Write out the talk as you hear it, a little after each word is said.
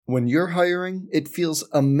When you're hiring, it feels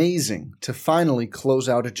amazing to finally close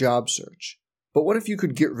out a job search. But what if you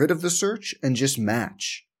could get rid of the search and just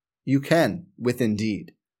match? You can with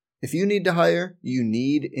Indeed. If you need to hire, you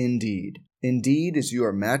need Indeed. Indeed is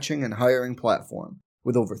your matching and hiring platform.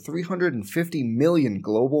 With over 350 million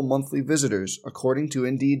global monthly visitors, according to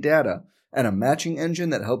Indeed data, and a matching engine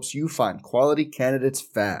that helps you find quality candidates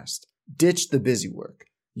fast. Ditch the busy work.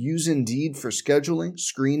 Use Indeed for scheduling,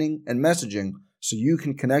 screening, and messaging so you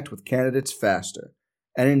can connect with candidates faster.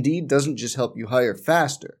 And Indeed doesn't just help you hire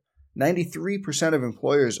faster. 93% of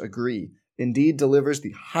employers agree Indeed delivers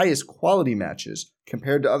the highest quality matches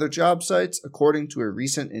compared to other job sites, according to a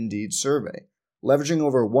recent Indeed survey. Leveraging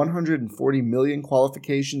over 140 million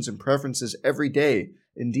qualifications and preferences every day,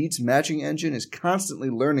 Indeed's matching engine is constantly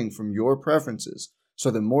learning from your preferences, so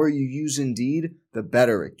the more you use Indeed, the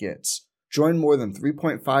better it gets. Join more than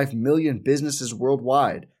 3.5 million businesses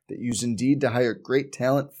worldwide that use Indeed to hire great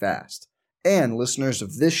talent fast. And listeners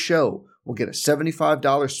of this show will get a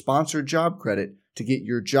 $75 sponsored job credit to get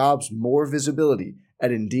your jobs more visibility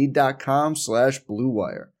at Indeed.com/Blue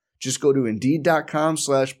Wire. Just go to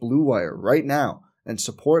Indeed.com/Blue Wire right now and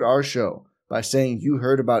support our show by saying you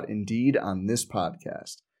heard about Indeed on this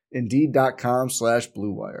podcast.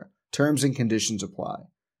 Indeed.com/Blue Wire. Terms and conditions apply.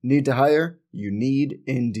 Need to hire? You need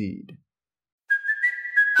Indeed.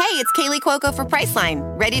 Hey, it's Kaylee Cuoco for Priceline.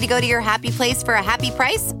 Ready to go to your happy place for a happy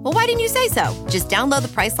price? Well, why didn't you say so? Just download the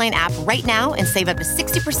Priceline app right now and save up to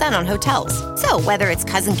 60% on hotels. So whether it's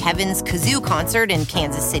Cousin Kevin's Kazoo Concert in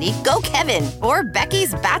Kansas City, go Kevin, or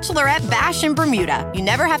Becky's Bachelorette Bash in Bermuda, you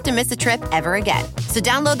never have to miss a trip ever again. So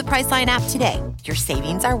download the Priceline app today. Your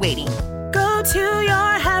savings are waiting. Go to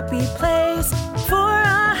your happy place for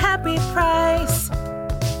a happy price.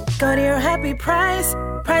 Go to your happy price,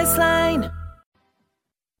 Priceline.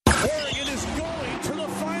 Oregon is going to the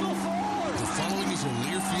Final Four. The following is a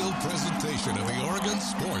Learfield presentation of the Oregon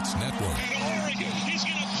Sports Network. And Oregon is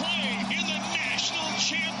going to play in the national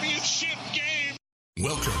championship game.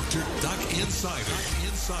 Welcome to Duck Insider.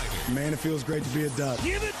 Man, it feels great to be a Duck.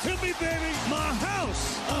 Give it to me, baby. My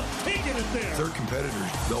house. I'm taking it there. Their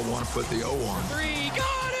competitors, they'll want to put the O on. Three,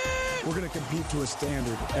 got it. We're going to compete to a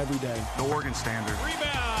standard every day. The Oregon standard.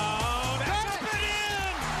 Rebound. Up and in.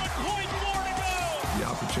 1 point more to go. The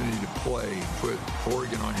opportunity to play, put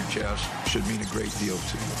Oregon on your chest, should mean a great deal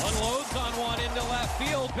to you. Unloads on one into left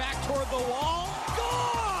field, back toward the wall.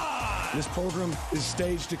 Gone! This program is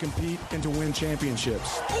staged to compete and to win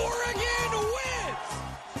championships. Oregon wins!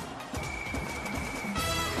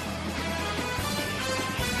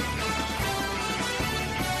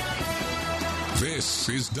 This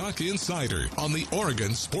is Duck Insider on the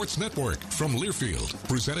Oregon Sports Network from Learfield,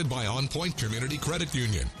 presented by On Point Community Credit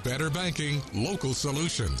Union. Better banking, local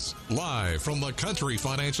solutions. Live from the Country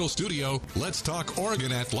Financial Studio, let's talk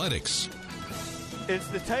Oregon athletics. It's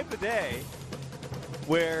the type of day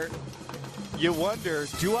where you wonder,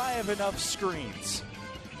 do I have enough screens?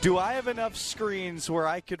 Do I have enough screens where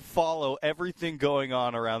I could follow everything going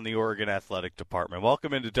on around the Oregon Athletic Department?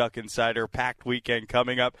 Welcome into Duck Insider. Packed weekend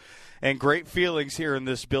coming up, and great feelings here in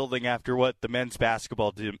this building after what the men's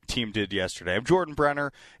basketball team did yesterday. I'm Jordan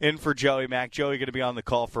Brenner, in for Joey Mack. Joey going to be on the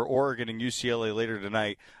call for Oregon and UCLA later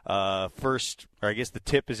tonight. First, or I guess the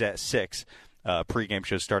tip is at 6. Pregame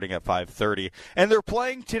show starting at 5:30. And they're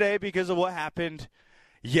playing today because of what happened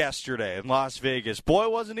yesterday in Las Vegas. Boy,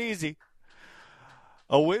 it wasn't easy.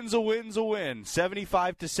 A win's a win's a win.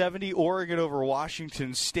 75-70, Oregon over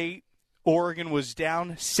Washington State. Oregon was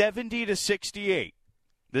down 70-68.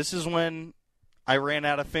 This is when I ran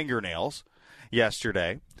out of fingernails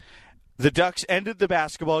yesterday. The Ducks ended the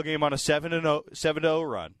basketball game on a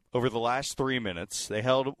 7-0 run over the last 3 minutes. They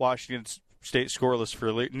held Washington State scoreless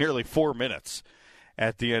for nearly 4 minutes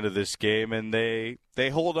at the end of this game, and they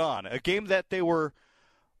hold on. A game that they were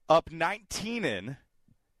up 19 in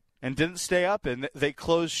and didn't stay up, and they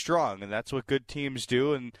closed strong, and that's what good teams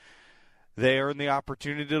do, and they earn the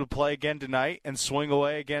opportunity to play again tonight and swing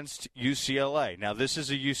away against UCLA. Now, this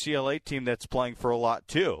is a UCLA team that's playing for a lot,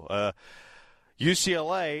 too.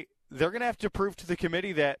 UCLA, they're going to have to prove to the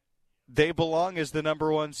committee that they belong as the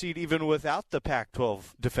number 1 seed even without the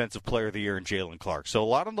Pac-12 Defensive Player of the Year in Jalen Clark. So a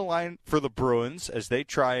lot on the line for the Bruins as they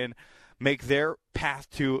try and make their path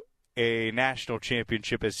to a national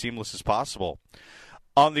championship as seamless as possible.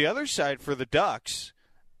 On the other side for the Ducks,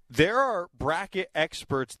 there are bracket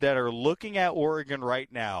experts that are looking at Oregon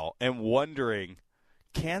right now and wondering,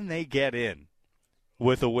 can they get in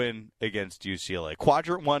with a win against UCLA?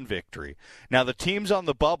 Quadrant 1 victory. Now, the teams on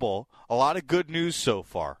the bubble, a lot of good news so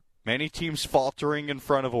far. Many teams faltering in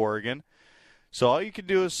front of Oregon. So all you can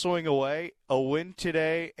do is swing away. A win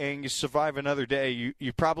today, and you survive another day.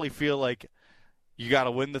 You probably feel like you got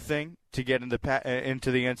to win the thing to get into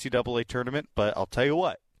the NCAA tournament. But I'll tell you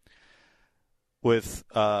what, with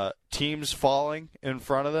teams falling in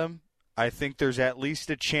front of them, I think there's at least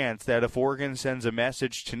a chance that if Oregon sends a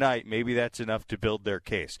message tonight, maybe that's enough to build their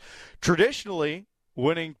case. Traditionally,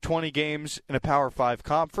 winning 20 games in a Power 5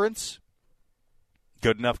 conference,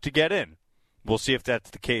 good enough to get in. We'll see if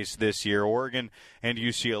that's the case this year. Oregon and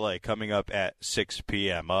UCLA coming up at 6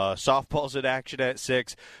 p.m. Softball's in action at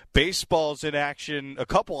 6. Baseball's in action a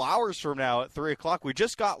couple hours from now at 3 o'clock. We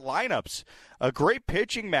just got lineups. A great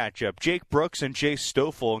pitching matchup. Jake Brooks and Jay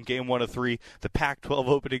Stoffel in Game 1 of 3, the Pac-12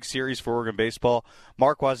 opening series for Oregon baseball.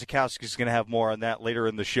 Mark Wasikowski is going to have more on that later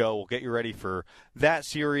in the show. We'll get you ready for that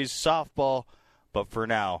series, softball. But for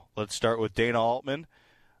now, let's start with Dana Altman.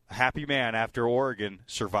 A happy man after Oregon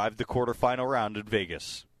survived the quarterfinal round in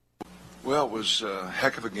Vegas. Well, it was a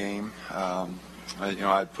heck of a game.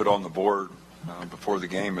 I put on the board before the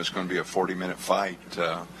game it's going to be a 40-minute fight.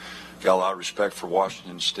 Got a lot of respect for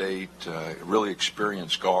Washington State. Really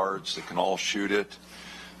experienced guards that can all shoot it.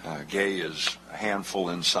 Gay is a handful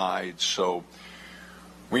inside. So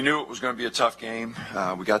we knew it was going to be a tough game.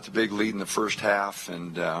 We got the big lead in the first half,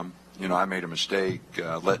 and I made a mistake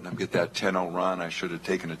letting them get that 10-0 run. I should have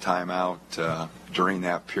taken a timeout during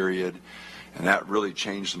that period, and that really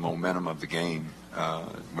changed the momentum of the game.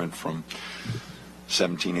 It went from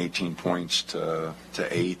 17, 18 points to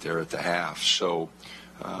 8 there at the half. So,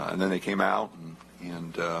 and then they came out,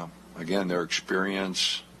 and again, their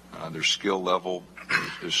experience, their skill level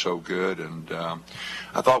is so good, and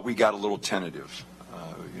I thought we got a little tentative.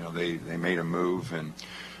 They made a move, and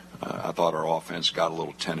I thought our offense got a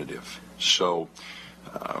little tentative. So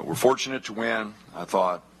we're fortunate to win. I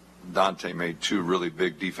thought Dante made 2 really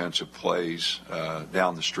big defensive plays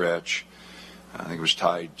down the stretch. I think it was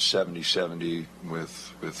tied 70-70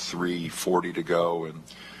 with 3:40 to go, and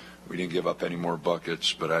we didn't give up any more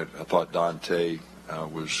buckets. But I thought Dante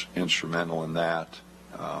was instrumental in that.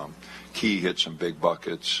 Key hit some big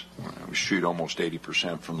buckets. We shoot almost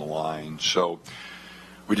 80% from the line. So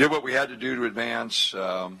we did what we had to do to advance.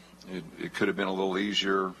 It could have been a little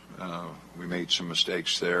easier. We made some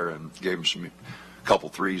mistakes there and gave them a couple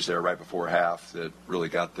threes there right before half that really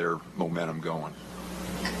got their momentum going.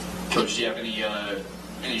 Coach, do you have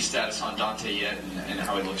any status on Dante yet and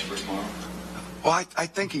how he looks for tomorrow? Well, I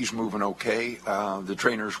think he's moving okay. The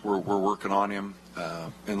trainers were working on him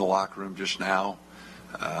in the locker room just now.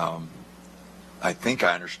 I think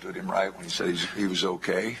I understood him right when he said he was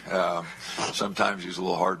okay. Sometimes he's a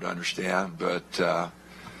little hard to understand, but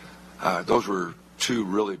those were 2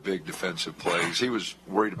 really big defensive plays. He was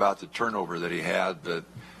worried about the turnover that he had, but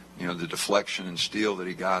the deflection and steal that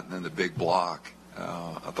he got, and then the big block,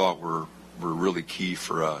 I thought were really key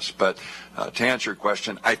for us. But to answer your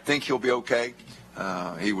question, I think he'll be okay.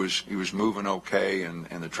 He was moving okay, and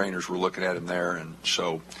the trainers were looking at him there, and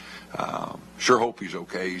so sure hope he's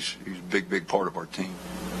okay. He's a big part of our team.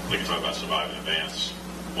 Like you talk about surviving advance,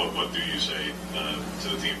 what do you say to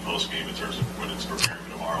the team post game in terms of when it's preparing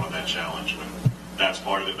for tomorrow and that challenge, when that's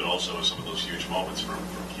part of it, but also some of those huge moments from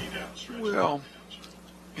key down the stretch? Well,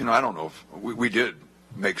 I don't know if we did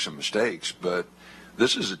make some mistakes, but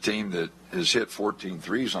this is a team that has hit 14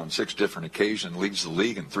 threes on 6 different occasions, leads the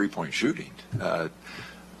league in three-point shooting.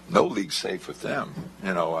 No league's safe with them.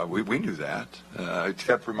 We knew that. I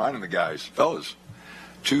kept reminding the guys, fellas,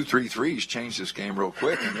 2-3 threes changed this game real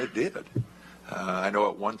quick, and it did. I know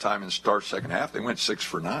at one time in the start second half, they went 6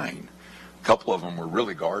 for 9. A couple of them were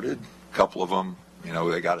really guarded. A couple of them,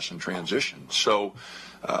 they got us in transition. So,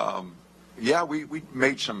 we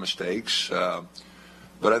made some mistakes.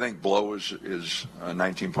 But I think Blow is a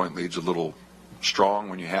 19-point lead's a little strong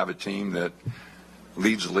when you have a team that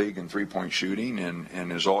leads the league in three-point shooting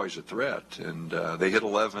and is always a threat. And they hit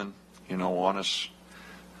 11, on us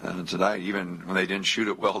tonight. Even when they didn't shoot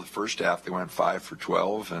it well the first half, they went 5 for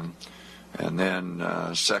 12, and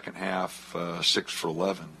then second half 6 for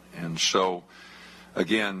 11. And so,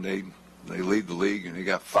 again, they lead the league, and they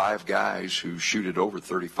got 5 guys who shoot it over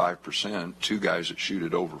 35%, 2 guys that shoot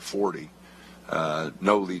it over 40%.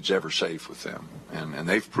 No lead's ever safe with them, and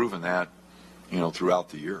they've proven that, throughout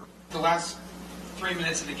the year. The last 3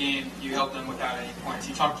 minutes of the game, you held them without any points.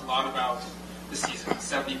 You talked a lot about the season,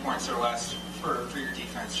 70 points or less for your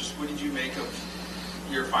defense. Just what did you make of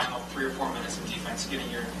your final 3 or 4 minutes of defense, getting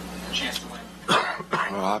your chance to win?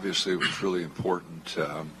 Well, obviously, it was really important.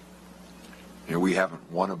 We haven't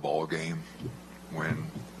won a ball game when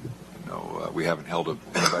we haven't held up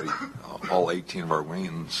anybody. All 18 of our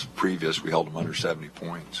wins previous, we held them under 70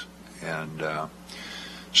 points. And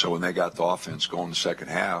So when they got the offense going the second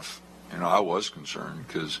half, I was concerned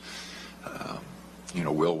because,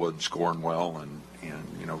 Will wasn't scoring well, and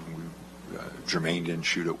Jermaine didn't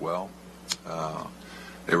shoot it well.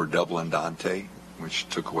 They were doubling Dante, which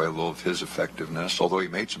took away a little of his effectiveness, although he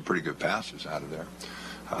made some pretty good passes out of there.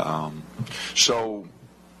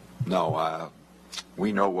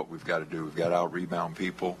 We know what we've got to do. We've got to out-rebound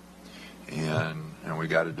people, and we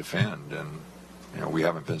got to defend. And we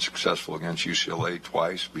haven't been successful against UCLA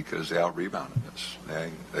twice because they out-rebounded us.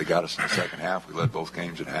 They got us in the second half. We led both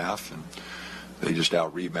games at half, and they just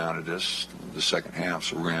out-rebounded us the second half.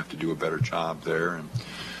 So we're going to have to do a better job there, and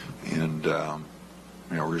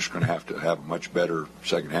we're just going to have a much better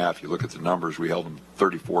second half. You look at the numbers, we held them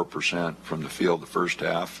 34% from the field the first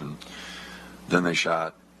half, and then they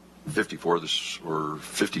shot 54 or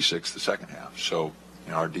 56 the second half. So,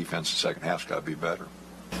 our defense the second half's got to be better.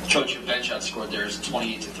 Coach, your bench outscored theirs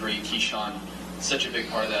 28-3. Keyshawn, such a big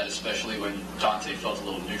part of that, especially when Dante felt a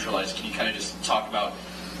little neutralized. Can you kind of just talk about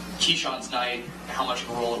Keyshawn's night, how much of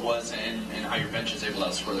a role it was, and how your bench is able to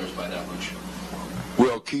outscore theirs by that much?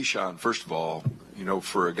 Well, Keyshawn, first of all,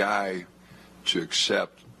 for a guy to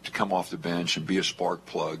accept to come off the bench and be a spark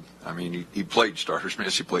plug, I mean, he played starters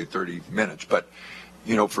minutes, he played 30 minutes, but,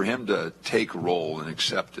 for him to take a role and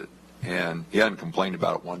accept it, and he hadn't complained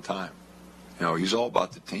about it one time. He's all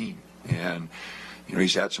about the team, and,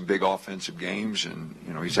 he's had some big offensive games, and,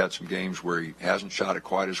 he's had some games where he hasn't shot it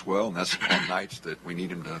quite as well, and that's on nights that we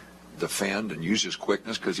need him to defend and use his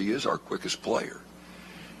quickness because he is our quickest player.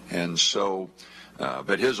 And so,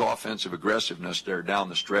 but his offensive aggressiveness there down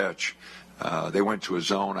the stretch, they went to a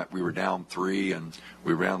zone. We were down 3, and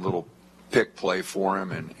we ran a little pick play for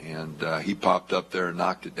him, and he popped up there and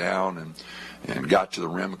knocked it down and got to the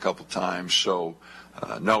rim a couple times. So,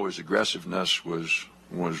 no, his aggressiveness was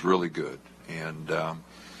really good. And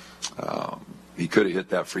he could have hit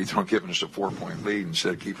that free throw and given us a 4-point lead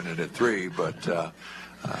instead of keeping it at 3. But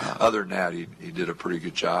other than that, he did a pretty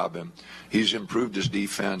good job. And he's improved his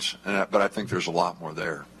defense, but I think there's a lot more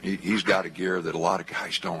there. He's got a gear that a lot of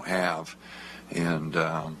guys don't have. And,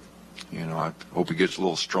 I hope he gets a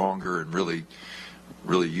little stronger and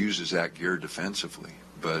really uses that gear defensively.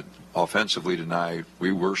 But offensively tonight,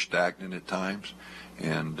 we were stagnant at times,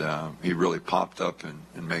 and he really popped up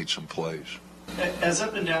and made some plays. As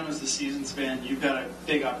up and down as the season's been, you've got a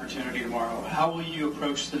big opportunity tomorrow. How will you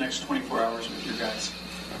approach the next 24 hours with your guys?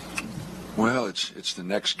 Well, it's the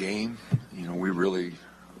next game. We really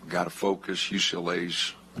got to focus.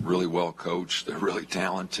 UCLA's really well coached. They're really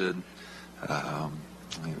talented.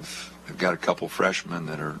 They've got a couple freshmen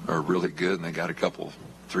that are really good, and they got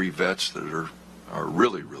 3 vets that are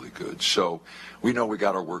really, really good. So we know we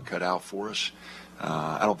got our work cut out for us.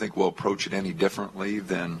 I don't think we'll approach it any differently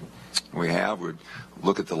than we have. We'd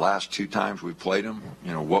look at the last 2 times we played them,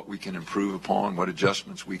 what we can improve upon, what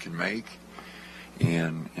adjustments we can make,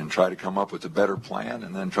 and try to come up with a better plan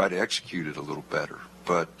and then try to execute it a little better.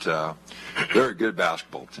 But they're a good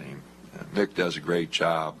basketball team. Mick does a great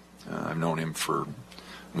job. I've known him for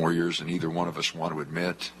more years than either one of us want to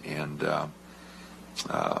admit, and they're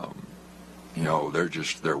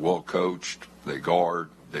well coached. They guard,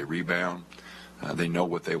 they rebound, they know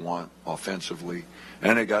what they want offensively,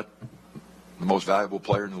 and they got the most valuable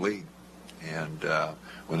player in the league. And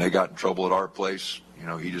when they got in trouble at our place,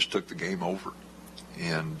 he just took the game over.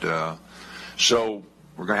 And so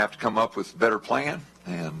we're going to have to come up with a better plan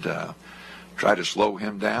and try to slow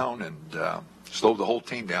him down and slow the whole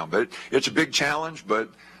team down. But it's a big challenge, but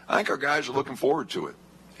I think our guys are looking forward to it.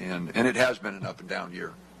 And it has been an up and down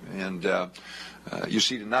year. And you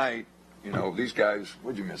see tonight, these guys,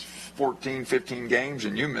 what'd you miss, 14, 15 games,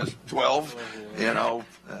 and you missed 12,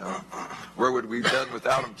 where would we have done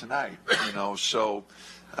without them tonight? So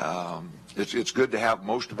it's good to have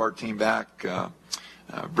most of our team back.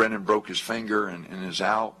 Brennan broke his finger and is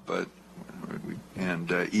out,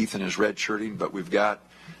 and Ethan is redshirting, but we've got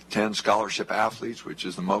 10 scholarship athletes, which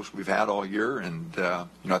is the most we've had all year. And,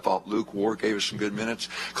 I thought Luke Ward gave us some good minutes.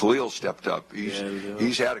 Khalil stepped up.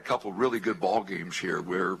 He's had a couple really good ball games here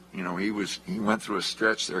where, he went through a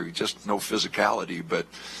stretch there. He just no physicality, but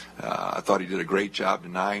I thought he did a great job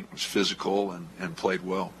tonight. Was physical and played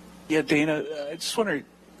well. Yeah, Dana, I just wonder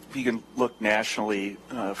if you can look nationally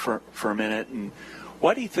for a minute. And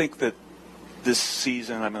why do you think that this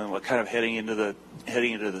season, kind of heading into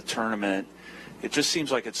the tournament, it just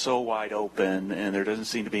seems like it's so wide open, and there doesn't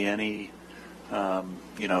seem to be any,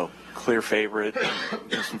 clear favorite.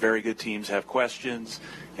 Some very good teams have questions,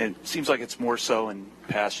 and it seems like it's more so in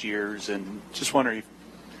past years. And just wondering,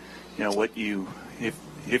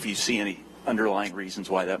 if you see any underlying reasons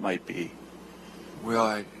why that might be.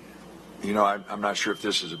 Well, You know, I'm not sure if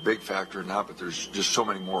this is a big factor or not, but there's just so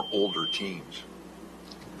many more older teams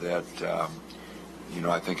that, you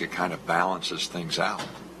know, I think it kind of balances things out.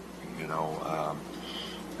 You know,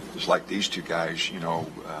 it's like these two guys, you know,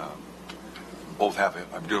 both have,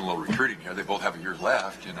 I'm doing a little recruiting here, they both have a year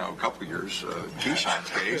left, you know, a couple of years, Keyshawn's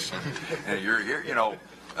case, and a year here, you know,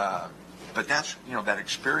 but that's, you know, that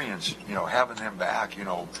experience, you know, having them back, you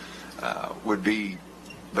know, would be,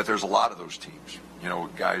 but there's a lot of those teams, you know,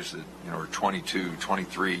 guys that, you know, are 22,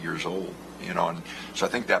 23 years old, you know, and so I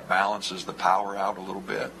think that balances the power out a little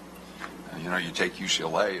bit. You know, you take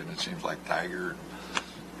UCLA, and it seems like Tiger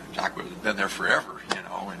and Jacques have been there forever, you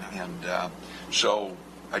know, and so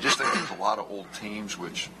I just think there's a lot of old teams,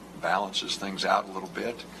 which balances things out a little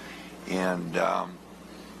bit. And,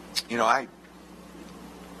 you know,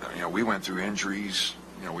 we went through injuries.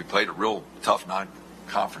 You know, we played a real tough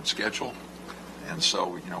non-conference schedule. And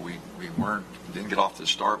so, you know, we didn't get off the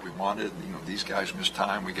start we wanted. You know, these guys missed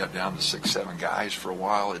time. We got down to 6, 7 guys for a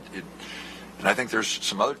while. And I think there's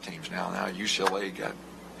some other teams now. Now UCLA got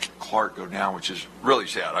Clark go down, which is really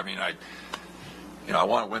sad. I mean, I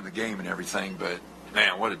want to win the game and everything, but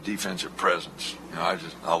man, what a defensive presence. You know,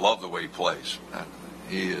 I love the way he plays.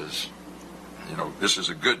 He is, you know, this is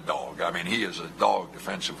a good dog. I mean, he is a dog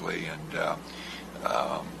defensively, and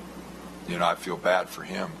you know, I feel bad for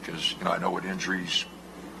him because, you know, I know what injuries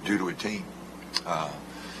do to a team.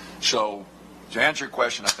 So to answer your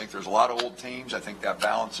question, I think there's a lot of old teams. I think that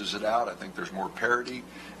balances it out. I think there's more parity.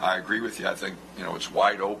 I agree with you. I think, you know, it's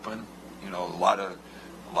wide open. You know, a lot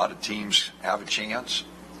of teams have a chance.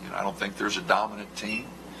 You know, I don't think there's a dominant team.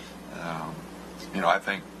 You know, I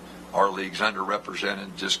think our league's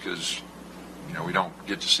underrepresented just because, you know, we don't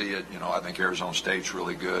get to see it. You know, I think Arizona State's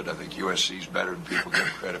really good. I think USC's better than people give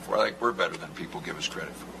it credit for. I think we're better than people give us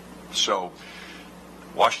credit for. So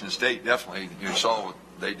Washington State definitely, you saw what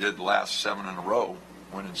they did the last 7 in a row,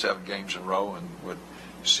 winning 7 games in a row, and would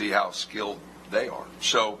see how skilled they are.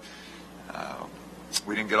 So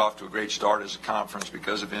we didn't get off to a great start as a conference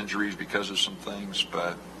because of injuries, because of some things,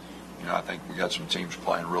 but, you know, I think we got some teams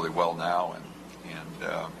playing really well now, and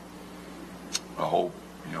I hope,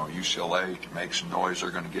 you know, UCLA can make some noise. They're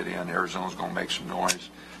going to get in. Arizona's going to make some noise.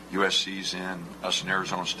 USC's in. Us in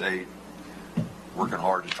Arizona State working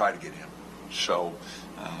hard to try to get in. So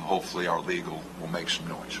hopefully our league will make some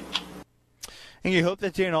noise. And you hope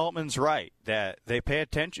that Dan Altman's right, that they pay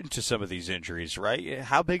attention to some of these injuries, right?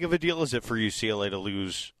 How big of a deal is it for UCLA to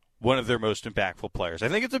lose one of their most impactful players? I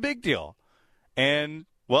think it's a big deal. And,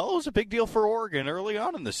 well, it was a big deal for Oregon early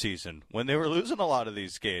on in the season when they were losing a lot of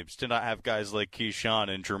these games to not have guys like Keyshawn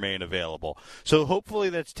and Jermaine available. So hopefully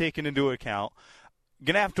that's taken into account.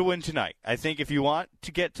 Going to have to win tonight. I think if you want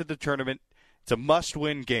to get to the tournament, it's a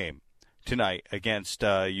must-win game tonight against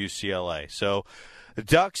UCLA. So the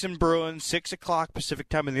Ducks and Bruins, 6 o'clock Pacific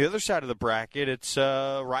time. On the other side of the bracket, it's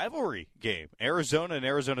a rivalry game. Arizona and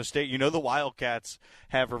Arizona State. You know the Wildcats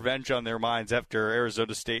have revenge on their minds after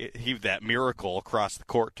Arizona State heaved that miracle across the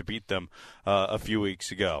court to beat them a few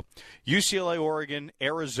weeks ago. UCLA, Oregon,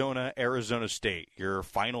 Arizona, Arizona State, your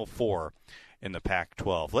final 4 in the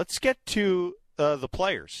Pac-12. Let's get to the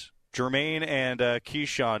players. Jermaine and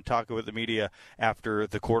Keyshawn talking with the media after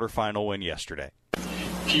the quarterfinal win yesterday.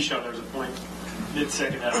 Keyshawn, there was a point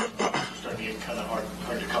mid-second half starting to get kind of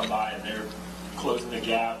hard to come by, and they're closing the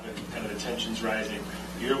gap, and kind of the tension's rising.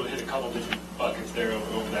 You're able to hit a couple different buckets there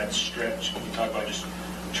over that stretch. Can you talk about just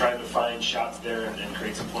trying to find shots there and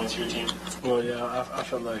create some points for your team? Well, yeah, I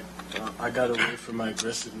felt like I got away from my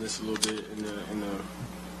aggressiveness a little bit in the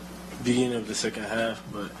beginning of the second half,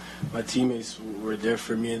 but my teammates were there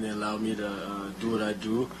for me, and they allowed me to do what I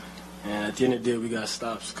do. And at the end of the day, we got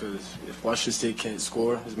stops, because if Washington State can't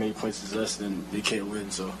score as many points as us, then they can't win.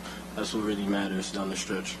 So that's what really matters down the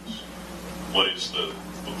stretch. What is the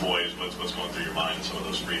boys, what's going through your mind in some of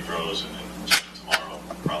those free throws? And then tomorrow,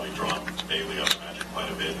 probably drawn Bailey up Magic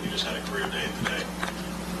quite a bit. He just had a career day today.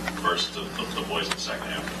 First, the boys in the second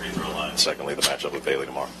half, the free throw line. Secondly, the matchup with Bailey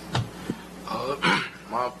tomorrow.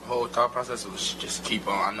 My whole thought process was just keep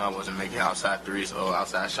on. I know I wasn't making outside threes or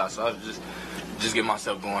outside shots, so I was just get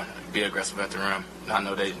myself going, be aggressive at the rim. I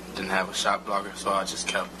know they didn't have a shot blocker, so I just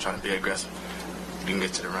kept trying to be aggressive. We can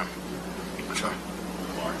get to the rim. For sure.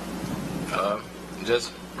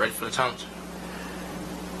 Just ready for the challenge.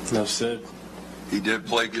 Enough said. He did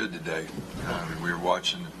play good today. We were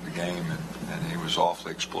watching the game, and he was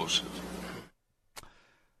awfully explosive.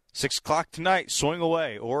 6 o'clock tonight, swing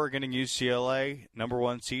away. Oregon and UCLA, number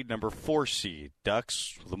 1 seed, number 4 seed.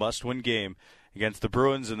 Ducks, the must-win game against the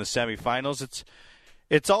Bruins in the semifinals.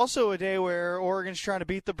 It's also a day where Oregon's trying to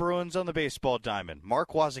beat the Bruins on the baseball diamond. Mark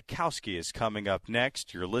Wasikowski is coming up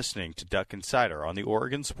next. You're listening to Duck Insider on the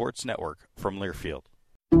Oregon Sports Network from Learfield.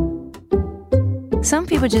 Some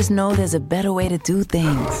people just know there's a better way to do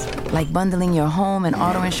things, like bundling your home and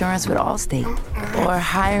auto insurance with Allstate, or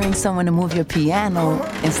hiring someone to move your piano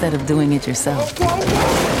instead of doing it yourself.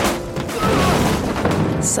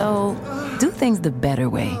 So, do things the better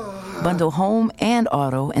way. Bundle home and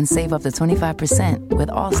auto and save up to 25% with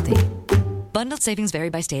Allstate. Bundled savings vary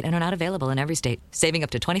by state and are not available in every state. Saving up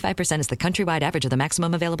to 25% is the countrywide average of the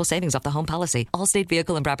maximum available savings off the home policy. Allstate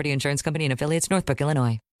Vehicle and Property Insurance Company and affiliates, Northbrook,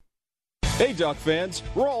 Illinois. Hey, Duck fans,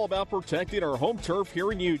 we're all about protecting our home turf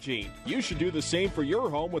here in Eugene. You should do the same for your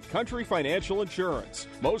home with Country Financial Insurance.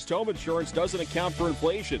 Most home insurance doesn't account for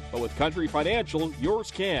inflation, but with Country Financial, yours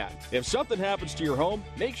can. If something happens to your home,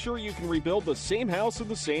 make sure you can rebuild the same house in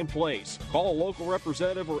the same place. Call a local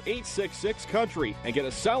representative or 866-COUNTRY and get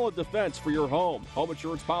a solid defense for your home. Home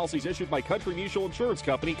insurance policies issued by Country Mutual Insurance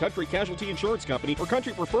Company, Country Casualty Insurance Company, or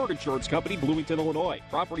Country Preferred Insurance Company, Bloomington, Illinois.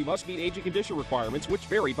 Property must meet age and condition requirements, which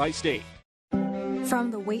vary by state.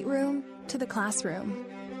 From the weight room to the classroom,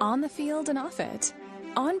 on the field and off it,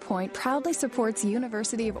 On Point proudly supports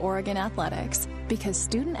University of Oregon athletics because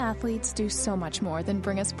student athletes do so much more than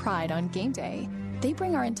bring us pride on game day. They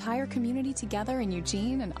bring our entire community together in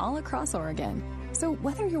Eugene and all across Oregon. So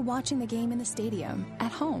whether you're watching the game in the stadium,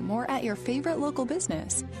 at home, or at your favorite local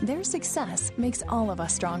business, their success makes all of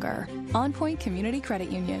us stronger. On Point Community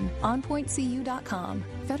Credit Union, onpointcu.com.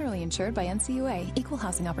 Federally insured by NCUA, Equal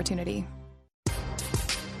Housing Opportunity.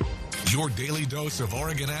 Your daily dose of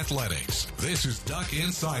Oregon athletics. This is Duck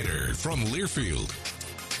Insider from Learfield.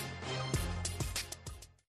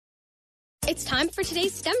 It's time for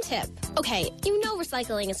today's STEM tip. Okay, you know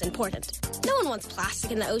recycling is important. No one wants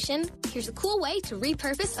plastic in the ocean. Here's a cool way to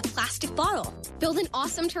repurpose a plastic bottle. Build an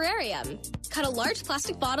awesome terrarium. Cut a large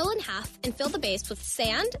plastic bottle in half and fill the base with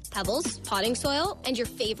sand, pebbles, potting soil, and your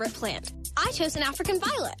favorite plant. I chose an African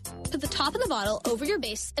violet. Put the top of the bottle over your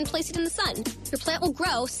base and place it in the sun. Your plant will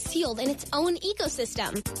grow sealed in its own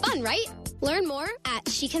ecosystem. Fun, right? Learn more at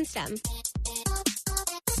She Can STEM.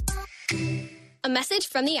 A message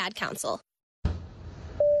from the Ad Council.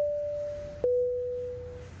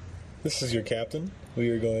 This is your captain. We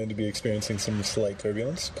are going to be experiencing some slight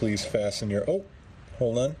turbulence. Please fasten your... Oh,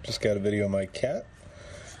 hold on. Just got a video of my cat.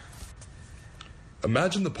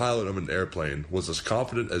 Imagine the pilot of an airplane was as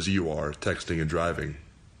confident as you are texting and driving.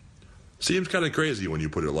 Seems kind of crazy when you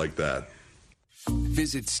put it like that.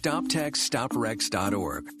 Visit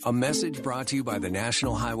StopTextStopWrecks.org. A message brought to you by the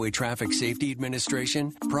National Highway Traffic Safety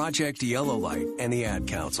Administration, Project Yellow Light, and the Ad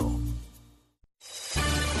Council.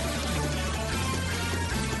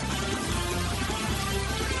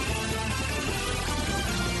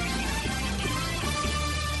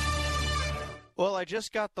 Well, I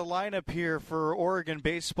just got the lineup here for Oregon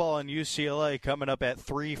baseball and UCLA coming up at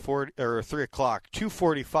 3 o'clock,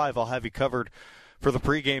 2:45. I'll have you covered for the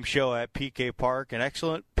pregame show at PK Park. An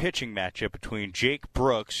excellent pitching matchup between Jake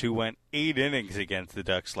Brooks, who went 8 innings against the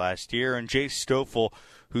Ducks last year, and Jay Stoffel,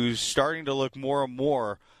 who's starting to look more and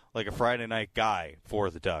more like a Friday night guy for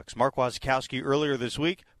the Ducks. Mark Wasikowski earlier this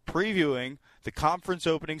week previewing the conference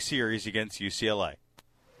opening series against UCLA.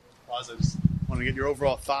 Waz, I just want to get your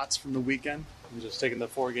overall thoughts from the weekend. I'm just taking the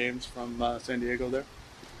 4 games from San Diego there.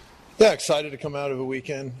 Yeah, excited to come out of a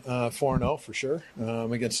weekend 4-0 for sure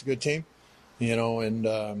against a good team, and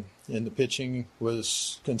the pitching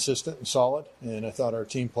was consistent and solid, and I thought our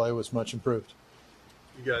team play was much improved.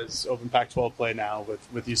 You guys open Pac-12 play now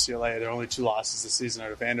with UCLA. There are only 2 losses this season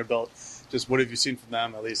out of Vanderbilt. Just what have you seen from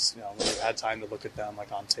them, at least when you've had time to look at them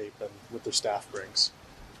like on tape and what their staff brings?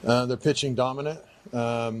 They're pitching dominant.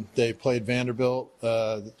 They played Vanderbilt,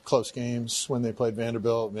 close games when they played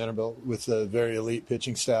Vanderbilt with a very elite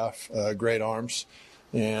pitching staff, great arms.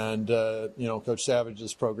 And, Coach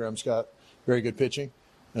Savage's program's got very good pitching.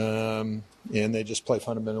 And they just play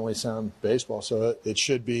fundamentally sound baseball. So it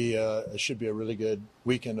should be a really good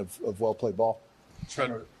weekend of well-played ball. As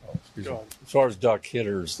far as Duck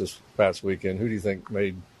hitters this past weekend, who do you think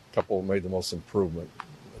made the most improvement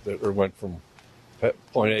or went from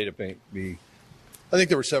point A to point B? I think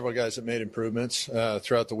there were several guys that made improvements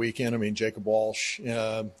throughout the weekend. I mean, Jacob Walsh,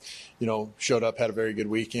 showed up, had a very good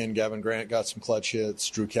weekend. Gavin Grant got some clutch hits.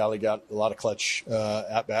 Drew Cali got a lot of clutch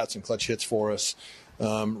at-bats and clutch hits for us.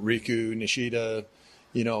 Riku Nishida,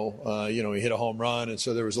 he hit a home run, and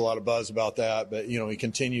so there was a lot of buzz about that. But, he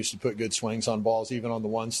continues to put good swings on balls, even on the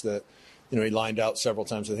ones that, he lined out several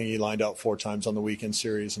times. I think he lined out 4 times on the weekend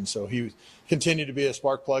series. And so he continued to be a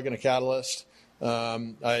spark plug and a catalyst.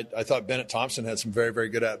 I thought Bennett Thompson had some very, very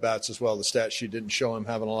good at-bats as well. The stat sheet didn't show him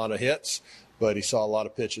having a lot of hits, but he saw a lot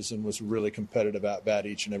of pitches and was really competitive at-bat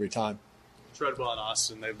each and every time. Treadwell and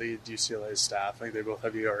Austin, they lead UCLA's staff. I think they both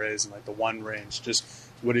have ERAs in like the 1 range. Just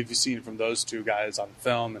what have you seen from those two guys on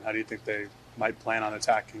film, and how do you think they might plan on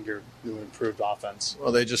attacking your new improved offense?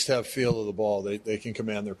 Well, they just have feel of the ball. They can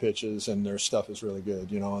command their pitches, and their stuff is really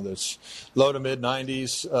good. You know, there's low to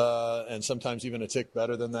mid-90s, and sometimes even a tick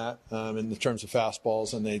better than that in terms of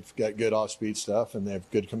fastballs, and they've got good off-speed stuff, and they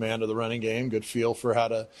have good command of the running game, good feel for how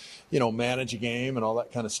to, manage a game and all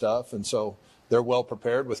that kind of stuff. And so they're well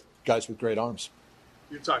prepared with guys with great arms.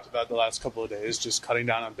 You've talked about the last couple of days, just cutting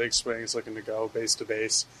down on big swings, looking to go base to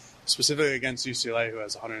base, specifically against UCLA, who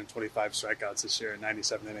has 125 strikeouts this year in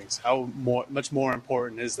 97 innings. How much more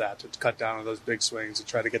important is that to cut down on those big swings and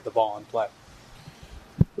try to get the ball in play?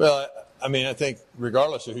 Well, I mean, I think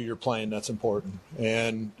regardless of who you're playing, that's important.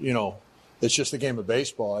 And, it's just the game of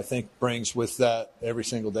baseball, I think, brings with that every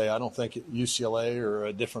single day. I don't think UCLA or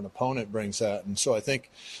a different opponent brings that. And so I think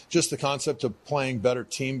just the concept of playing better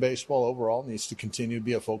team baseball overall needs to continue to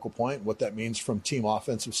be a focal point. What that means from team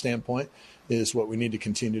offensive standpoint is what we need to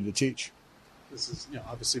continue to teach. This is,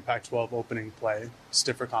 obviously Pac-12 opening play,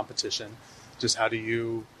 stiffer competition. Just how do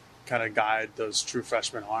you kind of guide those true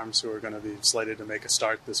freshman arms who are going to be slated to make a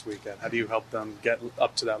start this weekend? How do you help them get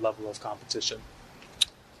up to that level of competition?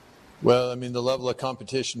 Well, I mean, the level of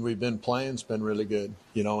competition we've been playing has been really good,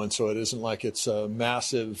 and so it isn't like it's a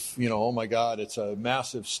massive, oh my God, it's a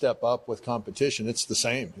massive step up with competition. It's the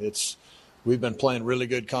same. We've been playing really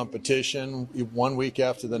good competition 1 week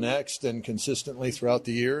after the next and consistently throughout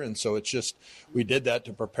the year. And so we did that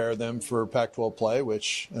to prepare them for Pac-12 play,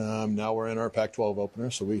 which now we're in our Pac-12 opener.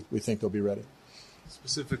 So we think they'll be ready.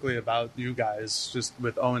 Specifically about you guys, just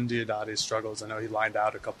with Owen Diodati's struggles, I know he lined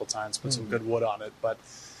out a couple times, put some good wood on it, but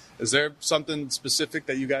is there something specific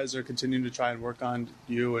that you guys are continuing to try and work on,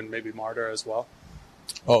 you and maybe Martyr as well?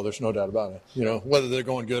 Oh, there's no doubt about it. Whether they're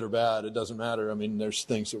going good or bad, it doesn't matter. I mean, there's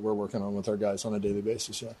things that we're working on with our guys on a daily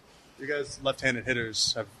basis, yeah. You guys left-handed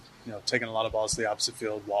hitters have, taken a lot of balls to the opposite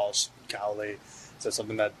field, Walsh, Cowley. Is that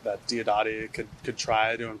something that Diodati could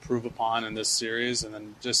try to improve upon in this series? And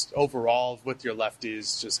then just overall with your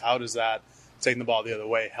lefties, just how does that, taking the ball the other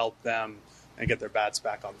way, help them and get their bats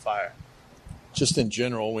back on fire? Just in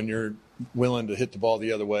general, when you're willing to hit the ball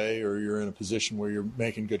the other way, or you're in a position where you're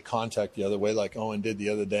making good contact the other way, like Owen did the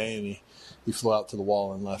other day, and he flew out to the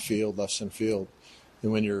wall in left center field.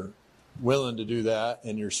 And when you're willing to do that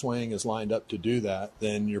and your swing is lined up to do that,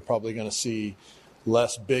 then you're probably going to see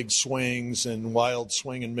less big swings and wild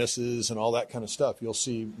swing and misses and all that kind of stuff. You'll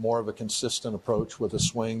see more of a consistent approach with a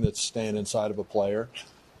swing that's staying inside of a player,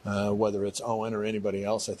 whether it's Owen or anybody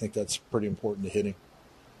else. I think that's pretty important to hitting.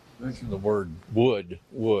 You mentioned the word wood,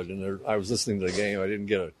 and I was listening to the game. I didn't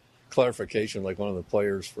get a clarification like one of the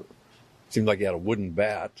players. Seemed like he had a wooden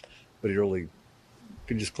bat, but he really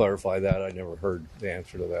could just clarify that. I never heard the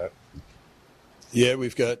answer to that. Yeah,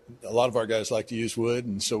 we've got a lot of our guys like to use wood,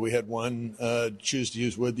 and so we had one choose to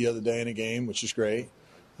use wood the other day in a game, which is great.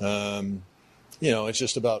 It's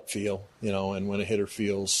just about feel, and when a hitter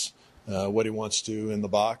feels what he wants to in the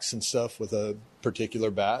box and stuff with a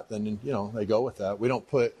particular bat, then, they go with that. We don't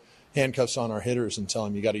put handcuffs on our hitters and tell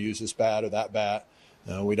them you got to use this bat or that bat.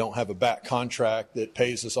 We don't have a bat contract that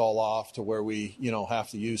pays us all off to where we, have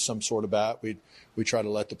to use some sort of bat. We try to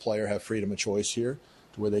let the player have freedom of choice here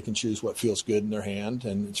to where they can choose what feels good in their hand,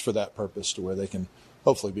 and it's for that purpose to where they can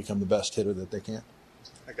hopefully become the best hitter that they can.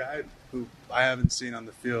 A guy who I haven't seen on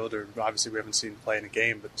the field, or obviously we haven't seen play in a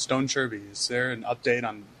game, but Stone Cherby, is there an update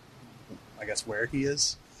on, I guess, where he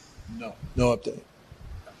is? No update.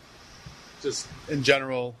 Just in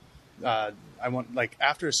general, I want,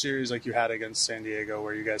 after a series like you had against San Diego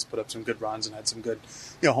where you guys put up some good runs and had some good,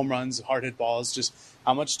 home runs, hard hit balls, just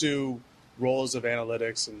how much do roles of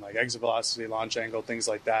analytics and exit velocity, launch angle, things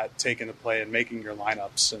like that take into play in making your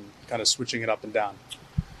lineups and kind of switching it up and down?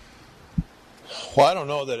 Well, I don't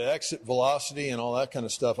know that exit velocity and all that kind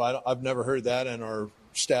of stuff. I've never heard that in our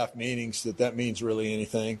staff meetings that means really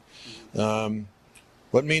anything.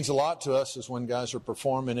 What means a lot to us is when guys are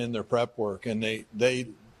performing in their prep work, and they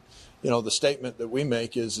the statement that we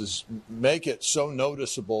make is make it so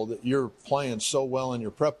noticeable that you're playing so well in your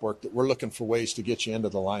prep work that we're looking for ways to get you into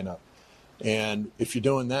the lineup. And if you're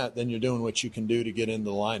doing that, then you're doing what you can do to get into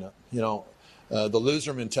the lineup. The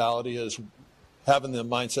loser mentality is having the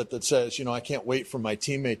mindset that says, I can't wait for my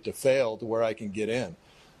teammate to fail to where I can get in.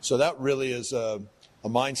 So that really is a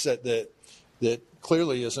mindset that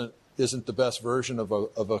clearly isn't the best version of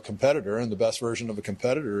a competitor. And the best version of a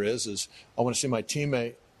competitor is I want to see my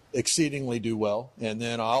teammate exceedingly do well. And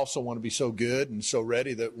then I also want to be so good and so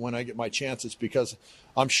ready that when I get my chance, it's because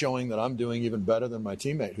I'm showing that I'm doing even better than my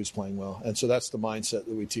teammate who's playing well. And so that's the mindset that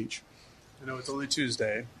we teach. I know it's only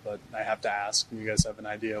Tuesday, but I have to ask, you guys have an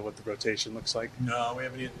idea what the rotation looks like? No, we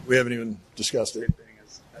haven't even discussed it. Same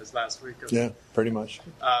thing as last week. Yeah, pretty much.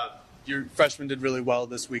 Your freshman did really well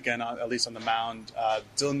this weekend, at least on the mound.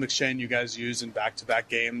 Dylan McShane, you guys used in back-to-back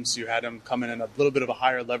games. You had him come in a little bit of a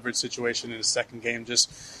higher leverage situation in his second game.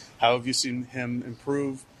 Just how have you seen him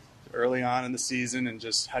improve early on in the season, and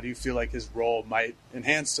just how do you feel like his role might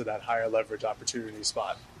enhance to that higher leverage opportunity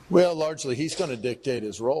spot? Well, largely he's going to dictate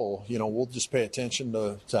his role. We'll just pay attention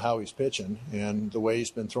to how he's pitching and the way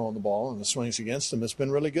he's been throwing the ball, and the swings against him has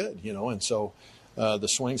been really good, and so the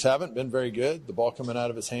swings haven't been very good. The ball coming out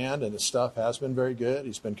of his hand and his stuff has been very good.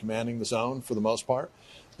 He's been commanding the zone for the most part.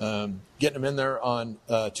 Getting him in there on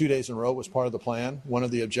 2 days in a row was part of the plan. One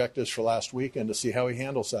of the objectives for last weekend to see how he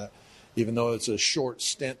handles that, even though it's a short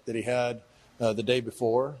stint that he had the day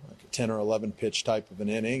before, like a 10 or 11 pitch type of an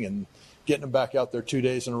inning, and getting him back out there 2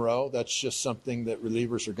 days in a row, that's just something that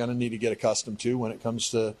relievers are going to need to get accustomed to when it comes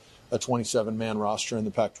to a 27-man roster in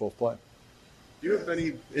the Pac-12 play. Do you have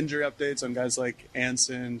any injury updates on guys like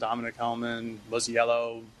Anson, Dominic Hellman,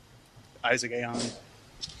 Mosiello, Isaac Ahon?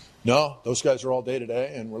 No, those guys are all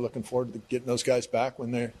day-to-day, and we're looking forward to getting those guys back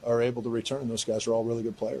when they are able to return. Those guys are all really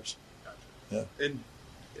good players. Gotcha. Yeah.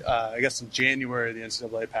 I guess in January, the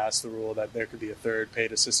NCAA passed the rule that there could be a third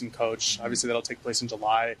paid assistant coach. Obviously, that'll take place in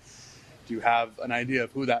July. Do you have an idea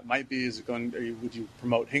of who that might be? Would you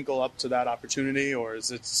promote Hinkle up to that opportunity, or is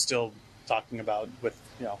it still talking about with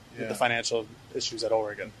the financial issues at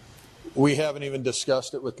Oregon? We haven't even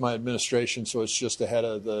discussed it with my administration, so it's just ahead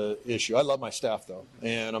of the issue. I love my staff, though,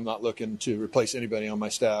 and I'm not looking to replace anybody on my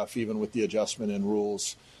staff, even with the adjustment in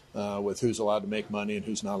rules with who's allowed to make money and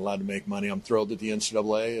who's not allowed to make money. I'm thrilled that the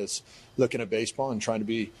NCAA is looking at baseball and trying to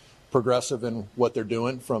be progressive in what they're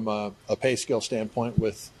doing from a pay scale standpoint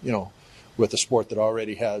with a sport that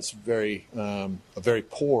already has a very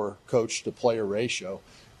poor coach-to-player ratio.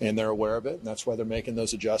 And they're aware of it, and that's why they're making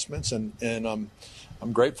those adjustments. And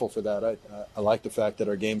I'm grateful for that. I like the fact that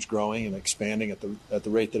our game's growing and expanding at the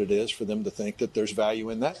rate that it is, for them to think that there's value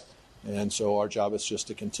in that. And so our job is just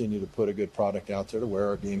to continue to put a good product out there to where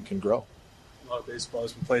our game can grow. A lot of baseball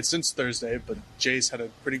has been played since Thursday, but Jace had a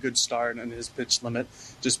pretty good start in his pitch limit.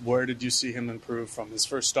 Just where did you see him improve from his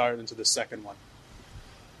first start into the second one?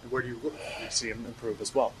 And where do you see him improve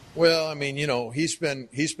as well? Well, I mean, he's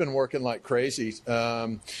been working like crazy.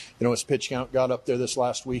 His pitch count got up there this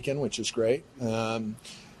last weekend, which is great. And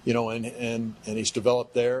he's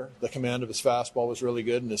developed there. The command of his fastball was really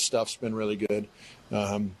good, and his stuff's been really good.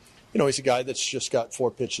 He's a guy that's just got 4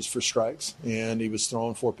 pitches for strikes, and he was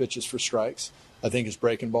throwing 4 pitches for strikes. I think his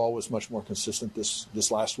breaking ball was much more consistent this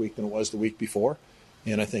last week than it was the week before,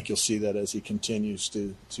 and I think you'll see that as he continues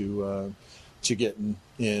to get in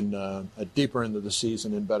deeper into the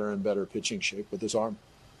season in better and better pitching shape with his arm.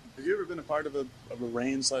 Have you ever been a part of a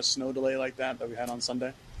rain/snow delay like that we had on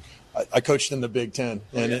Sunday? I coached in the Big Ten,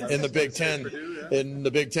 and in the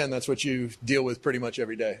Big Ten, that's what you deal with pretty much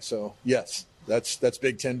every day. So yes, that's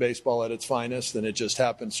Big Ten baseball at its finest, and it just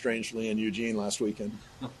happened strangely in Eugene last weekend.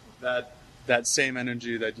 That same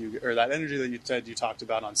energy that you said you talked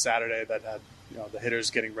about on Saturday that had the hitters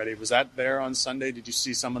getting ready, was that there on Sunday? Did you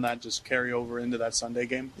see some of that just carry over into that Sunday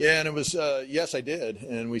game? Yeah, and it was yes, I did,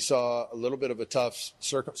 and we saw a little bit of a tough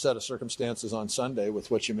set of circumstances on Sunday with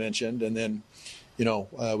what you mentioned, and then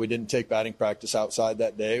we didn't take batting practice outside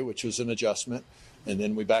that day, which was an adjustment. And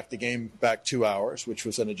then we backed the game back 2 hours, which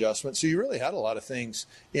was an adjustment. So you really had a lot of things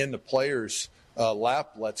in the players'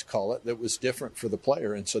 lap, let's call it, that was different for the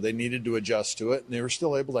player. And so they needed to adjust to it. And they were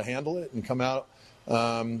still able to handle it and come out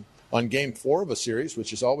on Game 4 of a series,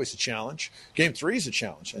 which is always a challenge. Game 3 is a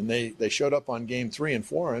challenge. And they showed up on Game 3 and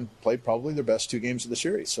 4 and played probably their best 2 games of the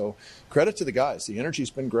series. So credit to the guys. The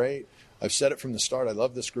energy's been great. I've said it from the start. I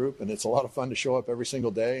love this group, and it's a lot of fun to show up every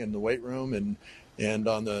single day in the weight room and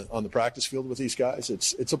on the practice field with these guys.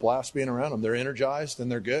 It's a blast being around them. They're energized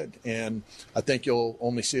and they're good, and I think you'll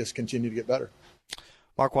only see us continue to get better.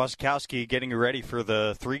 Mark Wasikowski getting ready for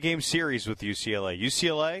the 3-game series with UCLA.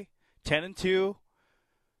 UCLA 10-2,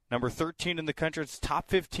 number 13 in the country. It's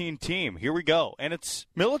top 15 team. Here we go, and it's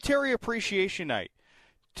Military Appreciation Night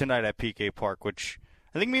tonight at PK Park, which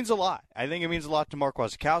I think means a lot. I think it means a lot to Mark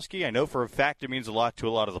Wasikowski. I know for a fact it means a lot to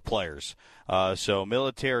a lot of the players. So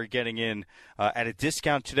military getting in at a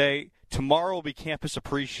discount today. Tomorrow will be Campus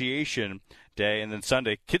Appreciation Day, and then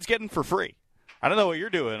Sunday, kids getting for free. I don't know what you're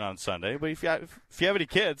doing on Sunday, but if you have any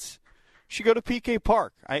kids, should go to PK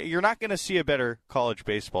Park. You're not going to see a better college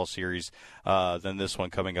baseball series than this one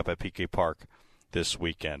coming up at PK Park this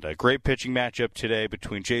weekend. A great pitching matchup today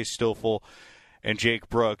between Jay Stoffel and Jake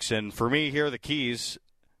Brooks. And for me, here are the keys.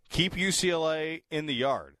 Keep UCLA in the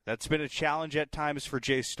yard. That's been a challenge at times for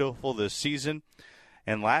Jay Stoffel this season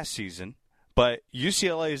and last season. But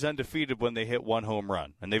UCLA is undefeated when they hit one home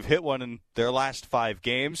run. And they've hit one in their last 5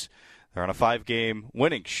 games. They're on a 5-game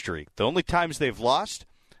winning streak. The only times they've lost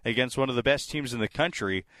against one of the best teams in the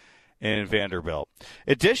country in Vanderbilt.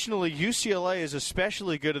 Additionally, UCLA is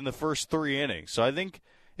especially good in the first 3 innings. So I think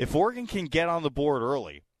if Oregon can get on the board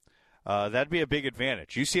early, that'd be a big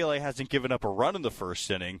advantage. UCLA hasn't given up a run in the first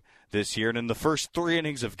inning this year, and in the first 3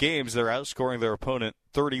 innings of games, they're outscoring their opponent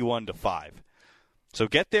 31-5. So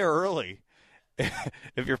get there early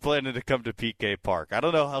if you're planning to come to PK Park. I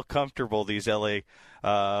don't know how comfortable these LA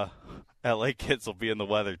kids will be in the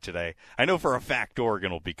weather today. I know for a fact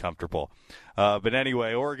Oregon will be comfortable. But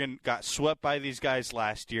anyway, Oregon got swept by these guys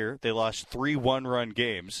last year. They lost 3 one-run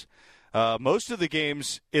games. Most of the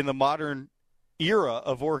games in the modern era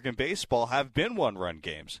of Oregon baseball have been one-run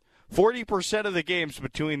games. 40% of the games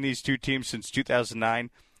between these two teams since 2009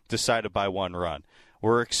 decided by 1 run.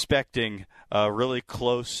 We're expecting a really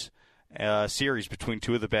close series between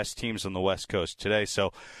 2 of the best teams on the West Coast today.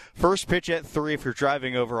 So first pitch at 3. If you're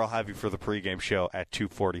driving over, I'll have you for the pregame show at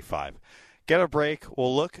 2:45. Get a break.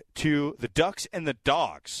 We'll look to the Ducks and the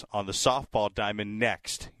Dogs on the softball diamond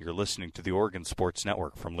next. You're listening to the Oregon Sports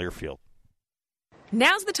Network from Learfield.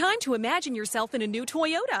 Now's the time to imagine yourself in a new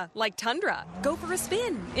Toyota, like Tundra. Go for a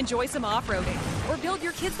spin, enjoy some off-roading, or build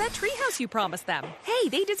your kids that treehouse you promised them. Hey,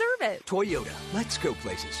 they deserve it. Toyota, let's go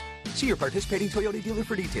places. See your participating Toyota dealer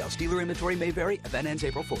for details. Dealer inventory may vary. Event ends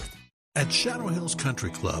April 4th. At Shadow Hills Country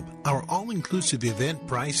Club, our all-inclusive event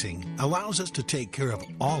pricing allows us to take care of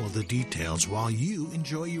all of the details while you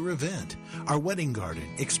enjoy your event. Our wedding garden,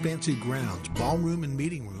 expansive grounds, ballroom, and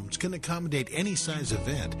meeting rooms can accommodate any size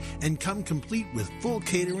event and come complete with full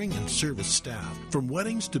catering and service staff. From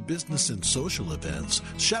weddings to business and social events,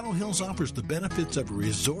 Shadow Hills offers the benefits of a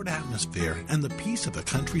resort atmosphere and the peace of a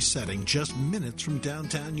country setting just minutes from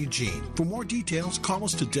downtown Eugene. For more details, call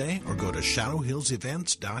us today or go to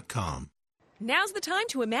shadowhillsevents.com. Now's the time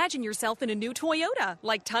to imagine yourself in a new Toyota,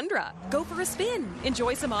 like Tundra. Go for a spin,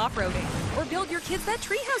 enjoy some off-roading, or build your kids that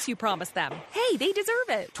treehouse you promised them. Hey, they deserve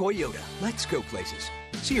it. Toyota, let's go places.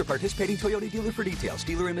 See your participating Toyota dealer for details.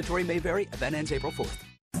 Dealer inventory may vary. Event ends April 4th.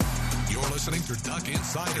 You're listening to Duck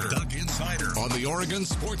Insider. Duck Insider on the Oregon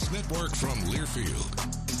Sports Network from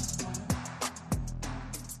Learfield.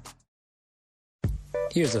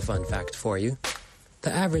 Here's a fun fact for you.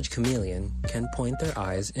 The average chameleon can point their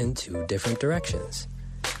eyes in 2 different directions.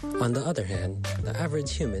 On the other hand, the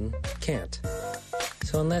average human can't.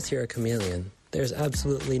 So unless you're a chameleon, there's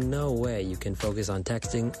absolutely no way you can focus on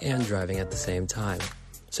texting and driving at the same time.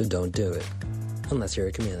 So don't do it, unless you're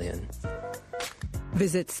a chameleon.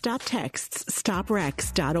 Visit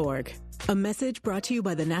StopTextsStopWrecks.org. A message brought to you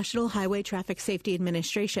by the National Highway Traffic Safety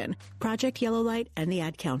Administration, Project Yellow Light, and the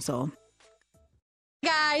Ad Council.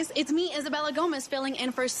 Guys, it's me, Isabella Gomez, filling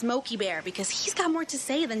in for Smokey Bear because he's got more to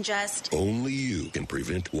say than just... Only you can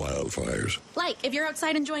prevent wildfires. Like, if you're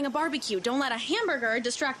outside enjoying a barbecue, don't let a hamburger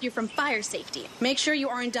distract you from fire safety. Make sure you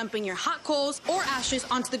aren't dumping your hot coals or ashes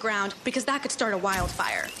onto the ground because that could start a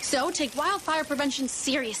wildfire. So take wildfire prevention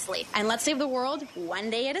seriously and let's save the world one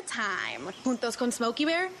day at a time. Juntos con Smokey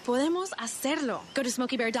Bear, podemos hacerlo. Go to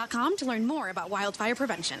smokeybear.com to learn more about wildfire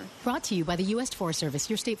prevention. Brought to you by the U.S. Forest Service,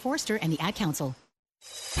 your state forester, and the Ad Council.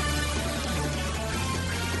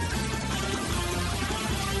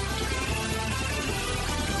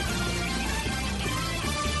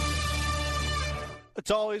 It's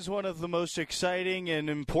always one of the most exciting and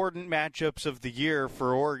important matchups of the year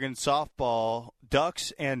for Oregon softball,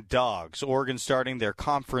 Ducks and Dogs. Oregon starting their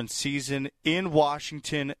conference season in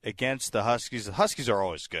Washington against the Huskies. The Huskies are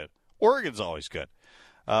always good. Oregon's always good.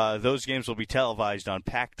 Those games will be televised on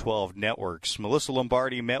Pac-12 networks. Melissa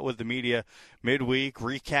Lombardi met with the media midweek,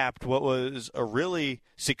 recapped what was a really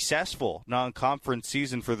successful non-conference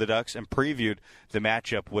season for the Ducks, and previewed the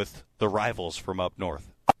matchup with the rivals from up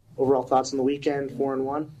north. Overall thoughts on the weekend,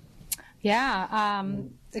 4-1? Yeah,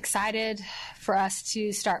 excited for us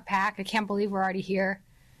to start Pac. I can't believe we're already here.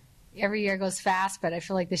 Every year goes fast, but I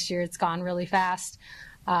feel like this year it's gone really fast.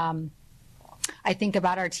 I think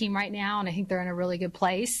about our team right now, and I think they're in a really good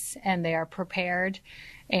place, and they are prepared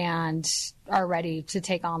and are ready to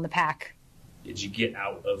take on the Pac. Did you get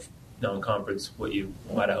out of non-conference what you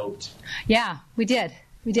might have hoped? Yeah, we did.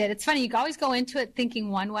 We did. It's funny. You always go into it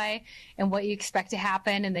thinking one way and what you expect to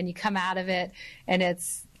happen, and then you come out of it, and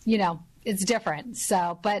it's, it's different.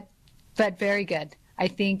 So, but but very good. I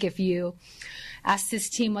think if you asked this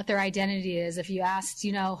team what their identity is, if you asked,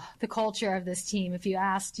 the culture of this team, if you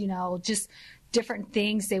asked, just different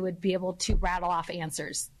things, they would be able to rattle off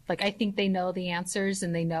answers. Like, I think they know the answers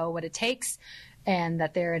and they know what it takes and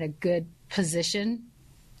that they're in a good position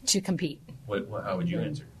to compete. How would you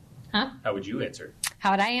answer? Huh? How would you answer?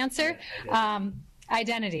 How would I answer?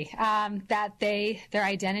 Identity. That their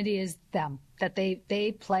identity is them, that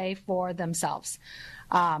they play for themselves.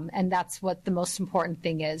 And that's what the most important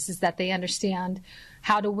thing is that they understand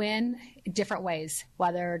how to win different ways,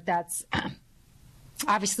 whether that's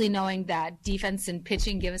obviously knowing that defense and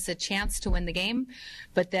pitching give us a chance to win the game,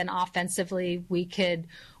 but then offensively we could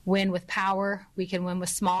win with power, we can win with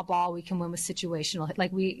small ball, we can win with situational.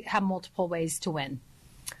 Like, we have multiple ways to win.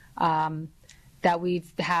 That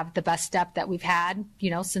we've have the best depth that we've had,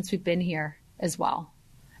 since we've been here as well.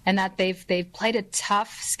 And that they've played a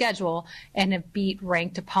tough schedule and have beat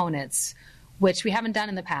ranked opponents, which we haven't done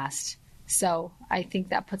in the past. So I think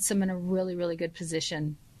that puts them in a really, really good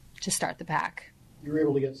position to start the pack. You were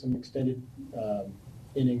able to get some extended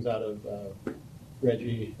innings out of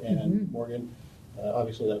Reggie and Morgan.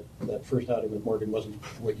 Obviously, that first outing with Morgan wasn't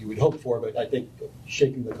what you would hope for, but I think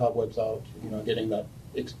shaking the cobwebs out, getting that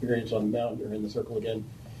experience on the mound or in the circle again,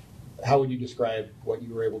 how would you describe what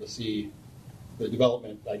you were able to see, the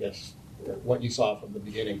development, I guess, or what you saw from the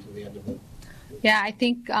beginning to the end of it? Yeah, I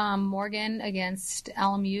think Morgan against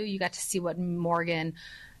LMU, you got to see what Morgan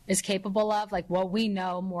is capable of, like what we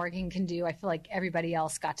know Morgan can do. I feel like everybody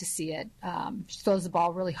else got to see it. She throws the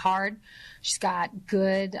ball really hard. She's got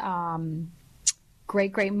good,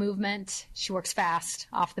 great movement. She works fast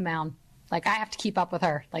off the mound. Like, I have to keep up with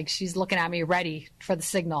her. Like, she's looking at me ready for the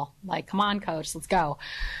signal. Like, come on, coach, let's go.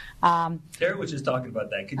 Tara was just talking about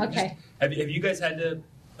that. Okay. Have you guys had to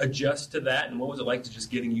adjust to that, and what was it like to just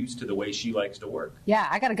getting used to the way she likes to work? Yeah,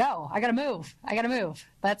 I gotta go. I gotta move.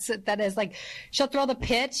 That is like, she'll throw the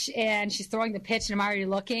pitch, and she's throwing the pitch, and I'm already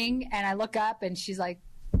looking, and I look up, and she's like,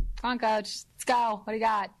 come on, coach, let's go. What do you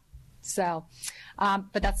got? So,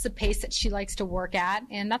 but that's the pace that she likes to work at,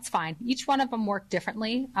 and that's fine. Each one of them work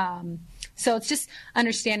differently. So it's just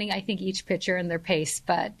understanding, I think, each pitcher and their pace.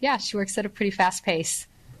 But, yeah, she works at a pretty fast pace.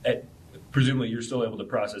 Presumably you're still able to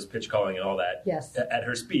process pitch calling and all that at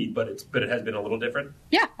her speed, but it has been a little different?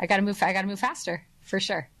 Yeah, I got to move faster, for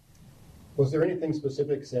sure. Was there anything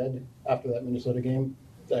specific said after that Minnesota game?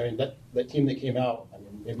 I mean, that team that came out,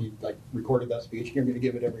 maybe like recorded that speech, you're going to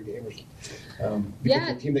give it every game or something. Because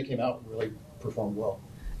the team that came out really performed well.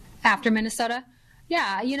 After Minnesota?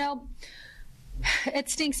 Yeah, it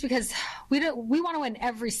stinks because we want to win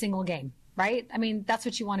every single game, right? I mean, that's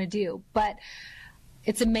what you want to do. But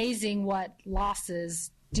it's amazing what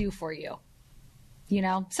losses do for you.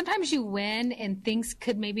 Sometimes you win and things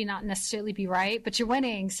could maybe not necessarily be right, but you're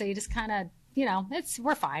winning, so you just kind of,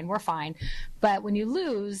 we're fine. But when you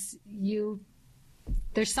lose,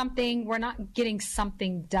 there's something, we're not getting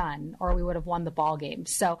something done, or we would have won the ball game.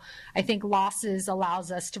 So I think losses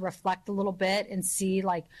allows us to reflect a little bit and see,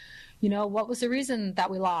 like, what was the reason that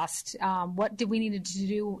we lost? What did we need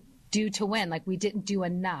to do to win? Like, we didn't do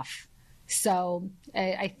enough. So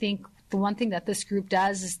I think the one thing that this group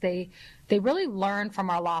does is they really learn from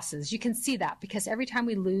our losses. You can see that because every time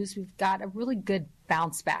we lose, we've got a really good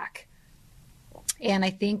bounce back. And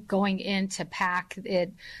I think going into PAC,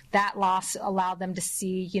 that loss allowed them to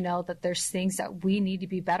see, that there's things that we need to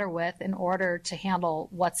be better with in order to handle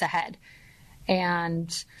what's ahead.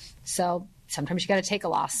 And so sometimes you got to take a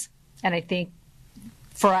loss. And I think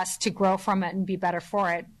for us to grow from it and be better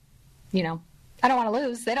for it, I don't want to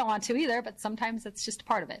lose. They don't want to either, but sometimes that's just a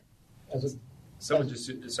part of it. Someone who's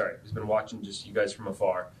been watching just you guys from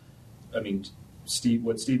afar. I mean,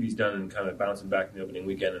 what Stevie's done and kind of bouncing back in the opening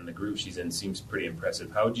weekend and the groove she's in seems pretty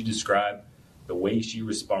impressive. How would you describe the way she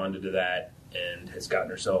responded to that and has gotten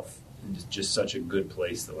herself in just such a good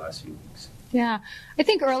place the last few weeks? Yeah, I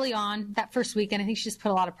think early on, that first weekend, I think she just put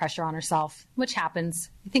a lot of pressure on herself, which happens.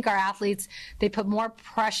 I think our athletes, they put more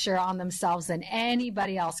pressure on themselves than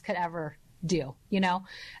anybody else could ever do, And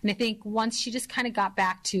I think once she just kind of got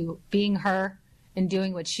back to being her and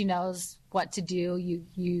doing what she knows what to do,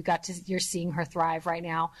 you're seeing her thrive right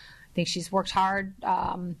now. I think she's worked hard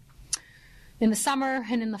in the summer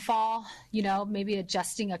and in the fall, maybe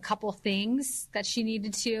adjusting a couple things that she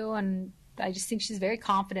needed to. And I just think she's very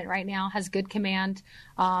confident right now, has good command,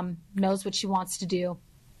 knows what she wants to do.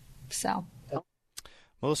 So,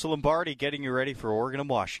 Melissa Lombardi getting you ready for Oregon and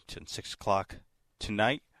Washington, 6 o'clock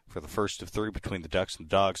tonight for the first of 3 between the Ducks and the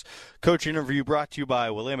Dogs. Coach interview brought to you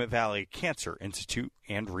by Willamette Valley Cancer Institute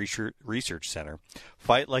and Research Center.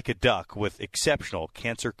 Fight like a duck with exceptional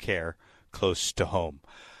cancer care close to home.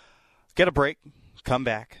 Get a break. Come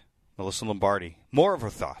back. Melissa Lombardi. More of her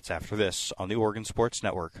thoughts after this on the Oregon Sports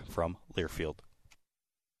Network from Learfield.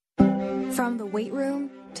 From the weight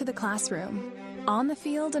room to the classroom, on the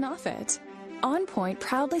field and off it, On Point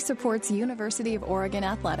proudly supports University of Oregon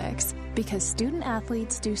athletics because student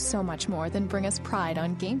athletes do so much more than bring us pride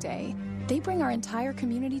on game day. They bring our entire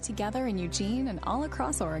community together in Eugene and all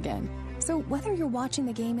across Oregon. So whether you're watching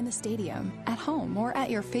the game in the stadium, at home, or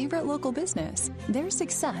at your favorite local business, their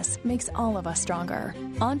success makes all of us stronger.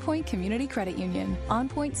 On Point Community Credit Union,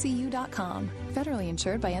 onpointcu.com. Federally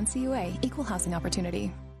insured by NCUA, Equal Housing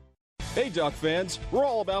Opportunity. Hey Duck fans, we're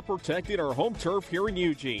all about protecting our home turf here in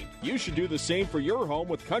Eugene. You should do the same for your home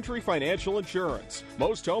with Country Financial Insurance.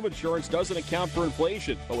 Most home insurance doesn't account for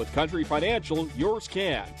inflation, but with Country Financial, yours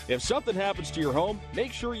can. If something happens to your home,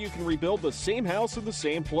 make sure you can rebuild the same house in the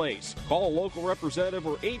same place. Call a local representative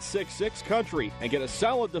or 866-COUNTRY and get a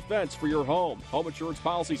solid defense for your home. Home insurance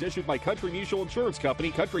policies issued by Country Mutual Insurance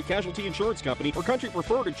Company, Country Casualty Insurance Company, or Country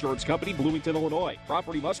Preferred Insurance Company, Bloomington, Illinois.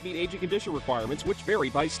 Property must meet age and condition requirements, which vary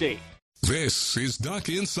by state. This is Duck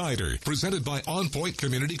Insider, presented by On Point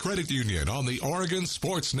Community Credit Union on the Oregon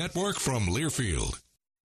Sports Network from Learfield.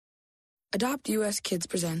 Adopt US Kids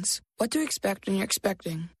presents What to Expect When You're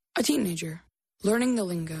Expecting a Teenager. Learning the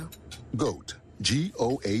lingo. GOAT,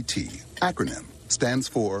 G-O-A-T, acronym, stands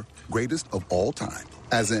for Greatest of All Time.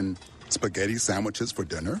 As in, spaghetti sandwiches for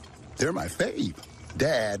dinner? They're my fave.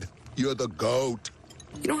 Dad, you're the GOAT.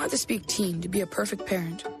 You don't have to speak teen to be a perfect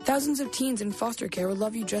parent. Thousands of teens in foster care will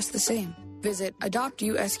love you just the same. Visit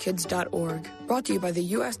adoptuskids.org. Brought to you by the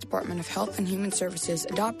U.S. Department of Health and Human Services,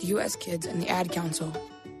 Adopt U.S. Kids, and the Ad Council.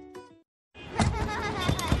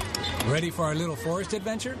 Ready for our little forest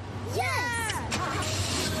adventure? Yes!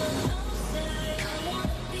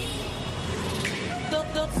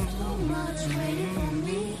 So much waiting for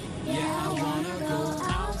me. Yeah, I wanna go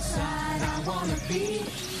outside. I wanna be.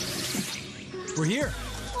 We're here.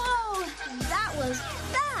 Whoa, that was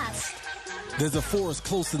fast. There's a forest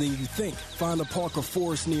closer than you think. Find a park or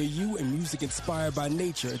forest near you and music inspired by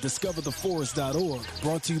nature at discovertheforest.org.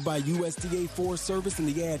 Brought to you by USDA Forest Service and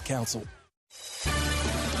the Ad Council.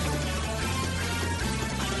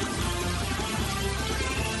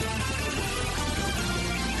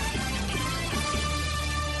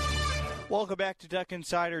 Welcome back to Duck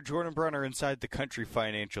Insider. Jordan Brunner inside the Country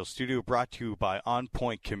Financial Studio, brought to you by On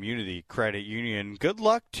Point Community Credit Union. Good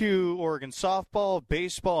luck to Oregon softball,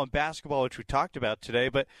 baseball, and basketball, which we talked about today.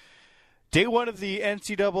 But day one of the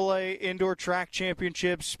NCAA Indoor Track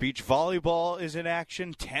Championships, beach volleyball is in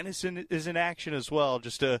action, tennis is in action as well.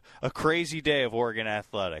 Just a crazy day of Oregon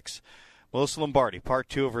athletics. Melissa Lombardi, part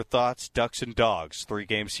two of her thoughts, Ducks and Dogs,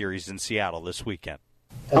 3-game series in Seattle this weekend.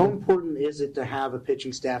 How important is it to have a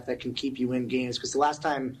pitching staff that can keep you in games? Because the last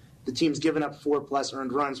time the team's given up 4+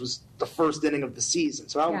 earned runs was the first inning of the season.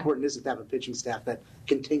 So how important is it to have a pitching staff that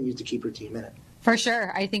continues to keep your team in it? For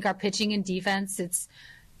sure. I think our pitching and defense, it's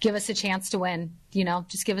give us a chance to win.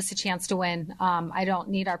 Just give us a chance to win. I don't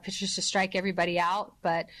need our pitchers to strike everybody out,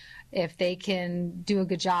 but if they can do a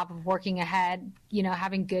good job of working ahead,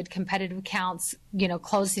 having good competitive counts,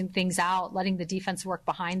 closing things out, letting the defense work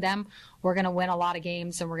behind them, we're going to win a lot of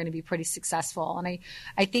games and we're going to be pretty successful. And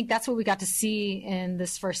I think that's what we got to see in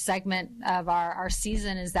this first segment of our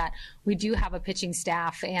season, is that we do have a pitching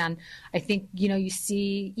staff. And I think, you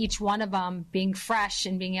see each one of them being fresh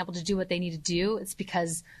and being able to do what they need to do. It's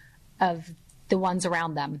because of the ones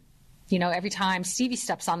around them. Every time Stevie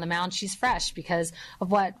steps on the mound, she's fresh because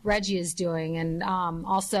of what Reggie is doing, and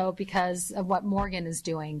also because of what Morgan is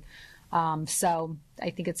doing. So I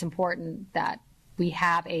think it's important that we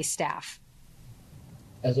have a staff.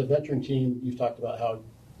 As a veteran team, you've talked about how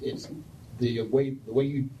it's the way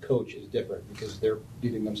you coach is different because they're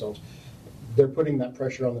beating themselves. They're putting that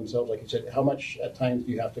pressure on themselves, like you said. How much at times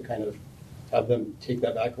do you have to kind of have them take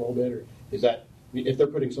that back a little bit, or is that if they're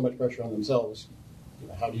putting so much pressure on themselves,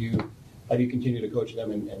 how do you continue to coach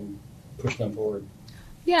them and push them forward?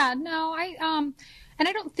 Yeah, no, and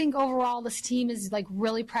I don't think overall this team is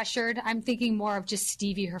really pressured. I'm thinking more of just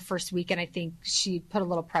Stevie, her first week, and I think she put a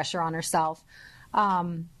little pressure on herself.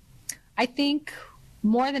 I think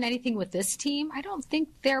more than anything with this team, I don't think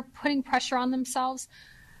they're putting pressure on themselves.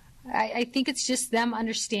 I think it's just them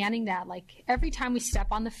understanding that every time we step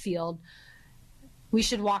on the field, we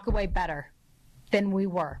should walk away better than we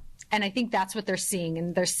were. And I think that's what they're seeing.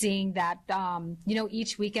 And they're seeing that,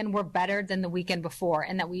 each weekend we're better than the weekend before,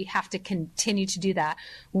 and that we have to continue to do that.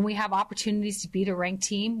 When we have opportunities to beat a ranked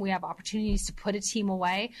team, we have opportunities to put a team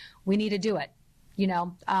away, we need to do it.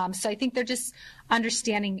 So I think they're just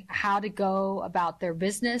understanding how to go about their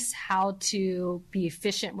business, how to be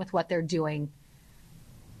efficient with what they're doing.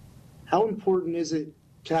 How important is it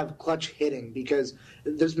to have clutch hitting? Because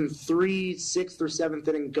there's been 3 6th or 7th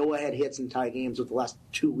inning go-ahead hits in tie games with the last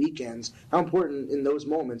 2 weekends. How important in those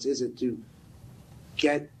moments is it to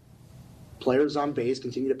get players on base,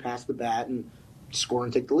 continue to pass the bat, and score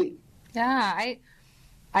and take the lead? Yeah,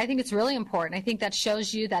 I think it's really important. I think that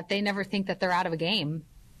shows you that they never think that they're out of a game,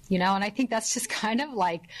 and I think that's just kind of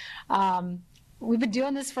like we've been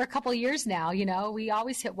doing this for a couple of years now. We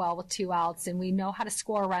always hit well with 2 outs, and we know how to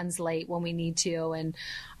score runs late when we need to. And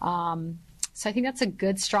so I think that's a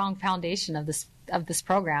good, strong foundation of this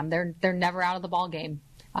program. They're never out of the ball game,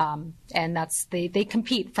 and that's they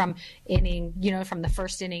compete from from the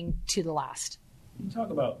first inning to the last. Can you talk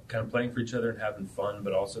about kind of playing for each other and having fun,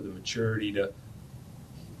 but also the maturity to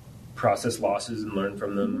process losses and learn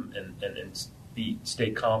from them, and stay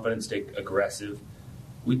confident, stay aggressive?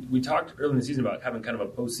 We talked early in the season about having kind of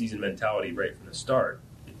a postseason mentality right from the start.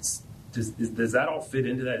 Does that all fit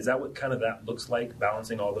into that? Is that what kind of that looks like,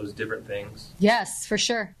 balancing all those different things? Yes, for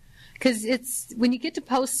sure. Because it's when you get to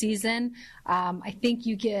postseason, I think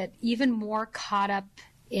you get even more caught up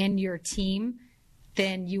in your team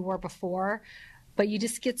than you were before. But you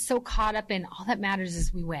just get so caught up in all that matters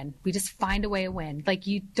is we win. We just find a way to win. Like,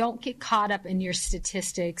 you don't get caught up in your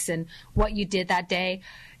statistics and what you did that day.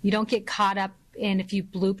 You don't get caught up in if you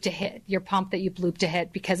blooped a hit, you're pumped that you blooped a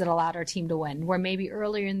hit because it allowed our team to win. Where maybe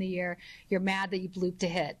earlier in the year, you're mad that you blooped a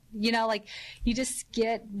hit. You just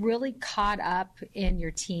get really caught up in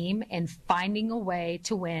your team and finding a way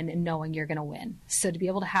to win and knowing you're going to win. So to be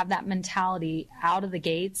able to have that mentality out of the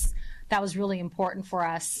gates, that was really important for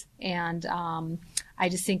us. And I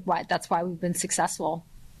just think that's why we've been successful.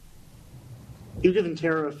 You've given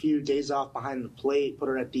Tara a few days off behind the plate, put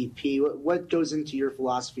her at DP. What goes into your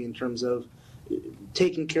philosophy in terms of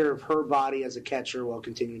taking care of her body as a catcher while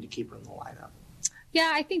continuing to keep her in the lineup?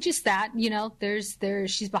 Yeah, I think just that,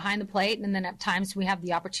 she's behind the plate, and then at times we have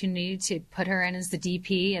the opportunity to put her in as the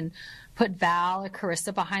DP and put Val or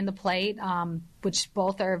Carissa behind the plate, which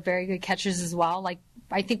both are very good catchers as well.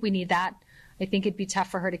 I think we need that. I think it'd be tough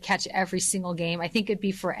for her to catch every single game. I think it'd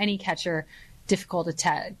be for any catcher difficult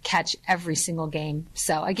to catch every single game.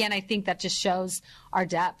 So again, I think that just shows our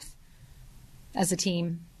depth as a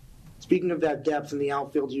team. Speaking of that depth in the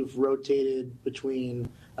outfield, you've rotated between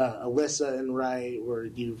Alyssa and right, where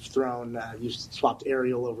you've swapped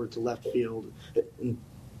Ariel over to left field and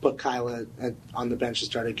put Kyla on the bench to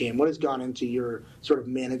start a game. What has gone into your sort of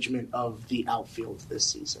management of the outfield this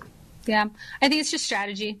season? Yeah, I think it's just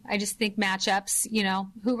strategy. I just think matchups,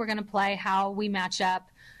 who we're going to play, how we match up,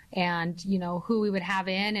 and, who we would have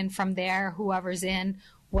in. And from there, whoever's in,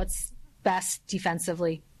 what's best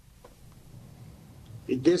defensively.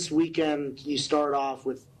 This weekend, you start off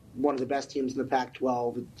with one of the best teams in the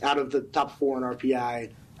Pac-12. Out of the top 4 in RPI,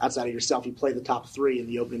 outside of yourself, you play the top 3 in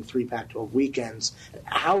the opening 3 Pac-12 weekends.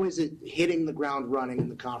 How is it hitting the ground running in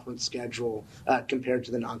the conference schedule compared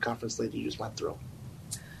to the non-conference slate that you just went through?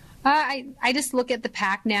 I just look at the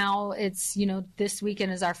Pac now. It's, this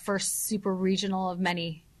weekend is our first super regional of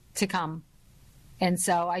many to come. And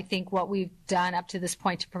so I think what we've done up to this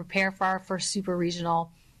point to prepare for our first super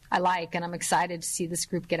regional, I like, and I'm excited to see this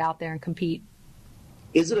group get out there and compete.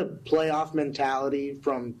 Is it a playoff mentality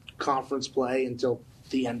from conference play until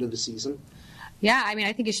the end of the season? Yeah, I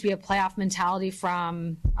think it should be a playoff mentality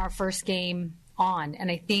from our first game on.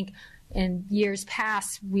 And I think in years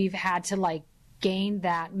past, we've had to gain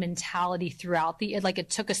that mentality throughout it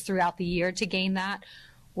took us throughout the year to gain that,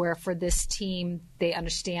 where for this team, they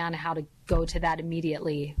understand how to go to that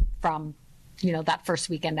immediately from, that first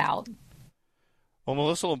weekend out. Well,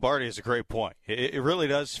 Melissa Lombardi has a great point. It really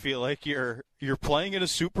does feel like you're playing in a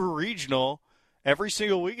super regional every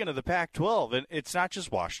single weekend of the Pac-12, and it's not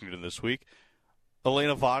just Washington this week.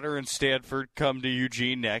 Elena Vaughter and Stanford come to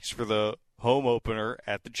Eugene next for the home opener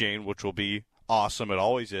at the Jane, which will be awesome. It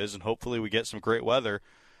always is, and hopefully we get some great weather.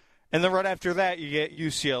 And then right after that, you get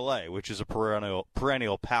UCLA, which is a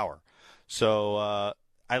perennial power. So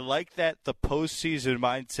I like that the postseason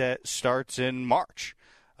mindset starts in March.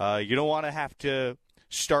 You don't want to have to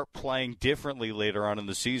start playing differently later on in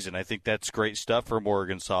the season. I think that's great stuff for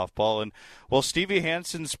Morgan softball. And, well, Stevie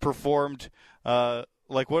Hansen's performed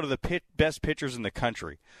like one of the best pitchers in the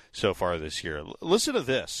country so far this year. Listen to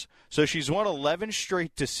this. So she's won 11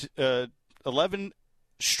 straight,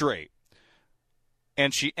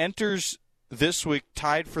 and she enters this week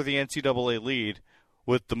tied for the NCAA lead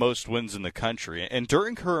with the most wins in the country. And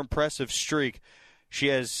during her impressive streak, she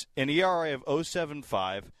has an ERA of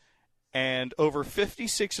 0.75 and over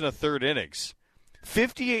 56 1/3 innings,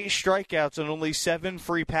 58 strikeouts, and only 7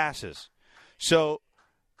 free passes. So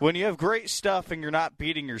when you have great stuff and you're not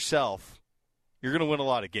beating yourself, you're going to win a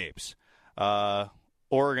lot of games.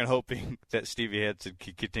 Oregon hoping that Stevie Hansen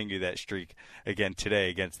can continue that streak again today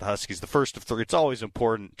against the Huskies. The first of three. It's always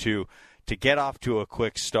important to get off to a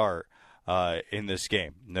quick start in this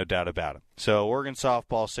game, no doubt about it. So Oregon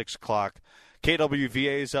softball, 6 o'clock.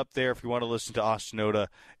 KWVA is up there if you want to listen to Austin Oda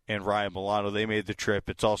and Ryan Milano. They made the trip.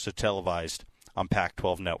 It's also televised on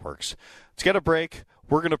Pac-12 networks. Let's get a break.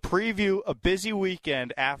 We're going to preview a busy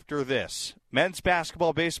weekend after this. Men's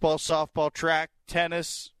basketball, baseball, softball, track,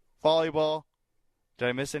 tennis, volleyball. Did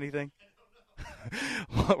I miss anything?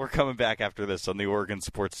 We're coming back after this on the Oregon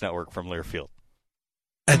Sports Network from Learfield.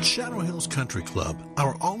 At Shadow Hills Country Club,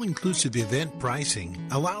 our all-inclusive event pricing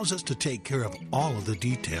allows us to take care of all of the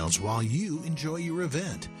details while you enjoy your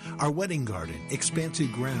event. Our wedding garden,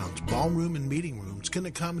 expansive grounds, ballroom, and meeting rooms can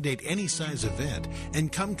accommodate any size event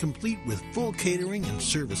and come complete with full catering and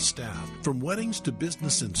service staff. From weddings to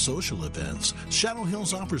business and social events, Shadow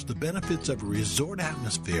Hills offers the benefits of a resort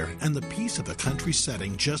atmosphere and the peace of a country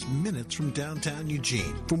setting just minutes from downtown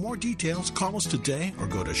Eugene. For more details, call us today or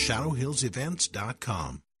go to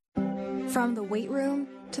shadowhillsevents.com. From the weight room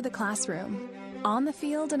to the classroom, on the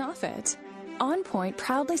field and off it, On Point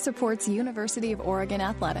proudly supports University of Oregon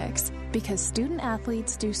athletics because student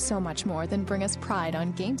athletes do so much more than bring us pride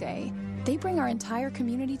on game day. They bring our entire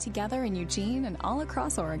community together in Eugene and all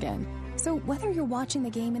across Oregon. So whether you're watching the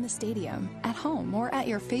game in the stadium, at home, or at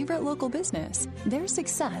your favorite local business, their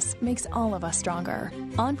success makes all of us stronger.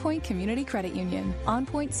 On Point Community Credit Union,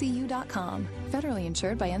 onpointcu.com. Federally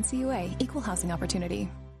insured by NCUA, Equal Housing Opportunity.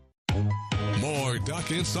 More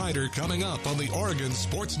Duck Insider coming up on the Oregon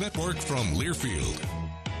Sports Network from Learfield.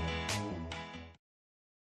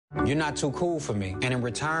 You're not too cool for me. And in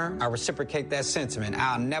return, I reciprocate that sentiment.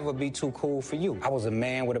 I'll never be too cool for you. I was a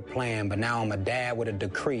man with a plan, but now I'm a dad with a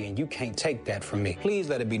decree, and you can't take that from me. Please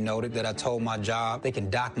let it be noted that I told my job they can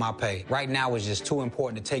dock my pay. Right now, it's just too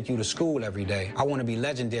important to take you to school every day. I want to be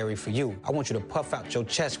legendary for you. I want you to puff out your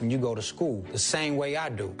chest when you go to school, the same way I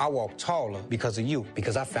do. I walk taller because of you,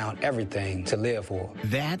 because I found everything to live for.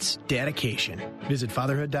 That's dedication. Visit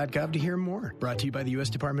fatherhood.gov to hear more. Brought to you by the U.S.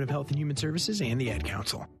 Department of Health and Human Services and the Ad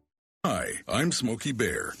Council. Hi, I'm Smokey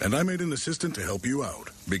Bear, and I made an assistant to help you out,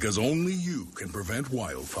 because only you can prevent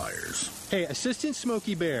wildfires. Hey, Assistant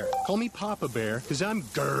Smokey Bear. Call me Papa Bear, because I'm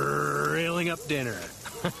grilling up dinner.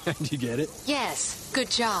 Do you get it? Yes, good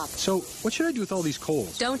job. So, what should I do with all these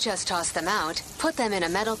coals? Don't just toss them out. Put them in a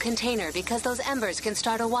metal container, because those embers can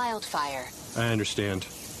start a wildfire. I understand.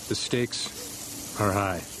 The stakes are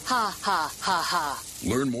high. Ha, ha, ha, ha.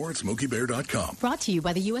 Learn more at SmokeyBear.com. Brought to you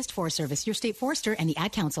by the U.S. Forest Service, your state forester, and the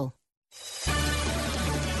Ad Council.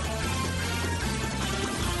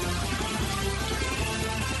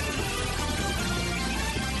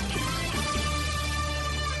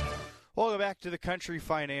 Welcome back to the Country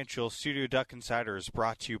Financial Studio. Duck Insider is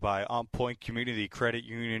brought to you by On Point Community Credit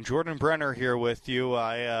Union. Jordan Brenner here with you.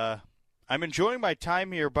 I'm enjoying my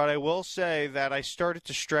time here, but I will say that I started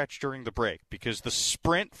to stretch during the break because the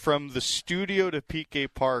sprint from the studio to PK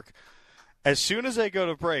Park, as soon as I go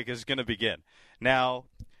to break, is going to begin. Now,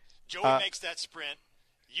 Joey makes that sprint.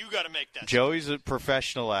 You got to make that Joey's sprint. a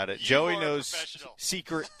professional at it. Joey knows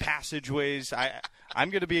secret passageways. I'm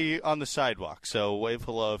going to be on the sidewalk, so wave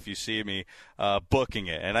hello if you see me booking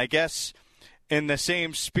it. And I guess in the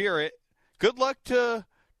same spirit, good luck to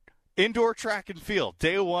indoor track and field.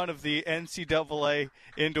 Day one of the NCAA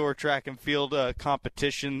indoor track and field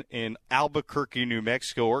competition in Albuquerque, New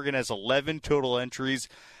Mexico. Oregon has 11 total entries,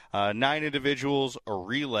 9 individuals, a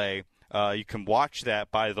relay. You can watch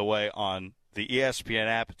that, by the way, on the ESPN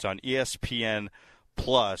app. It's on ESPN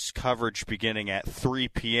Plus, coverage beginning at 3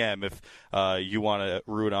 p.m. if you want to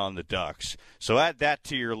root on the Ducks. So add that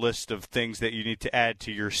to your list of things that you need to add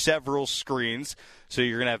to your several screens. So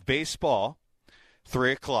you're going to have baseball,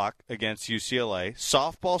 3 o'clock against UCLA.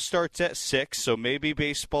 Softball starts at 6, so maybe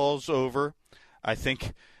baseball's over. I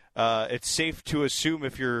think it's safe to assume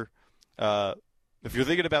if you're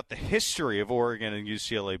thinking about the history of Oregon and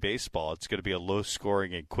UCLA baseball, it's going to be a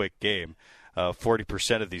low-scoring and quick game.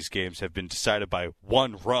 40% of these games have been decided by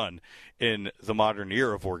one run in the modern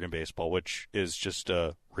era of Oregon baseball, which is just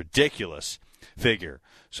a ridiculous figure.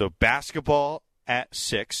 So basketball at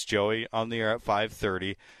 6, Joey on the air at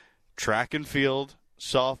 5:30. Track and field,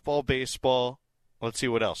 softball, baseball. Let's see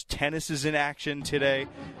what else. Tennis is in action today.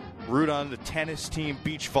 Root on the tennis team,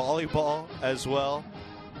 beach volleyball as well.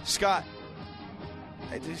 Scott,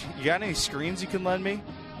 you got any screens you can lend me?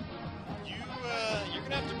 You're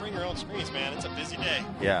going to have to bring your own screens, man. It's a busy day.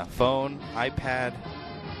 Yeah, phone, iPad,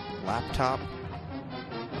 laptop.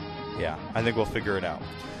 Yeah, I think we'll figure it out.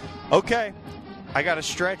 Okay, I got to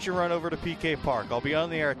stretch and run over to PK Park. I'll be on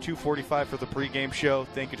the air at 2:45 for the pregame show.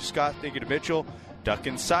 Thank you to Scott. Thank you to Mitchell. Duck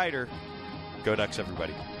Insider. Go Ducks,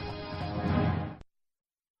 everybody.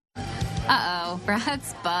 Uh-oh,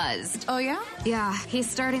 Brad's buzzed. Oh, yeah? Yeah, he's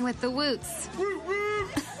starting with the woots.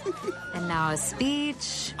 And now a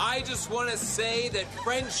speech. I just want to say that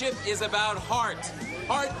friendship is about heart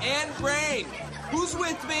and brain. Who's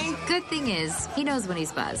with me? Good thing is, he knows when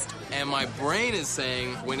he's buzzed. And my brain is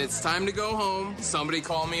saying, when it's time to go home, somebody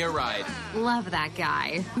call me a ride. Love that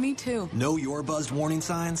guy. Me too. Know your buzzed warning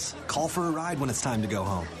signs? Call for a ride when it's time to go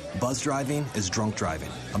home. Buzz driving is drunk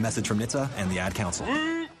driving. A message from NHTSA and the Ad Council.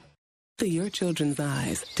 To your children's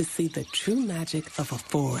eyes to see the true magic of a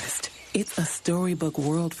forest. It's a storybook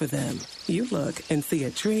world for them. You look and see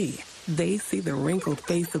a tree. They see the wrinkled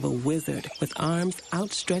face of a wizard with arms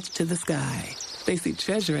outstretched to the sky. They see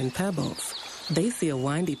treasure in pebbles. They see a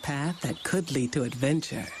windy path that could lead to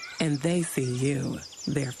adventure. And they see you,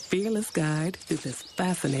 their fearless guide through this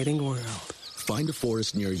fascinating world. Find a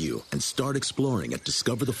forest near you and start exploring at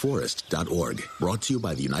discovertheforest.org. Brought to you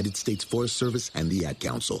by the United States Forest Service and the Ad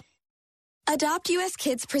Council. Adopt US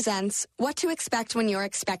Kids presents What to Expect When You're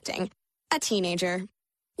Expecting a Teenager.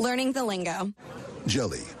 Learning the lingo.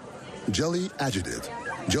 Jelly. Jelly adjective.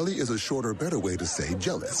 Jelly is a shorter, better way to say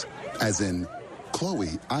jealous. As in,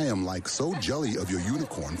 Chloe, I am like so jelly of your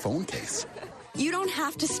unicorn phone case. You don't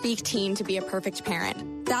have to speak teen to be a perfect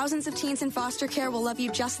parent. Thousands of teens in foster care will love you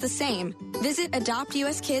just the same. Visit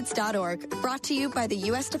adoptuskids.org. Brought to you by the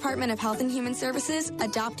U.S. Department of Health and Human Services,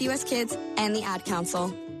 Adopt US Kids, and the Ad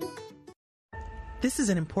Council. This is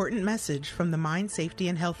an important message from the Mine Safety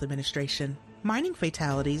and Health Administration. Mining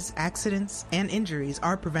fatalities, accidents, and injuries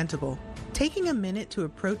are preventable. Taking a minute to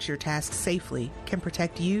approach your task safely can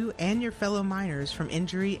protect you and your fellow miners from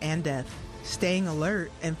injury and death. Staying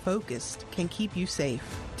alert and focused can keep you safe.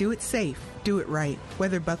 Do it safe. Do it right.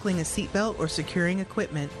 Whether buckling a seatbelt or securing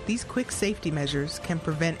equipment, these quick safety measures can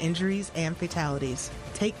prevent injuries and fatalities.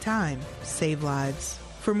 Take time. Save lives.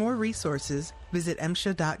 For more resources, visit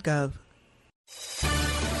MSHA.gov.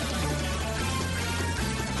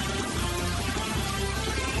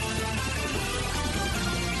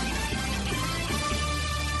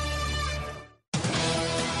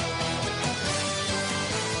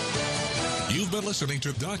 You've been listening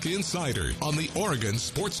to Duck Insider on the Oregon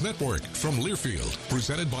Sports Network from Learfield,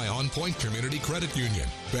 presented by On Point Community Credit Union.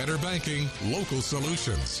 Better banking, local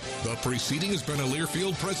solutions. The preceding has been a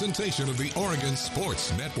Learfield presentation of the Oregon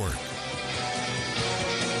Sports Network.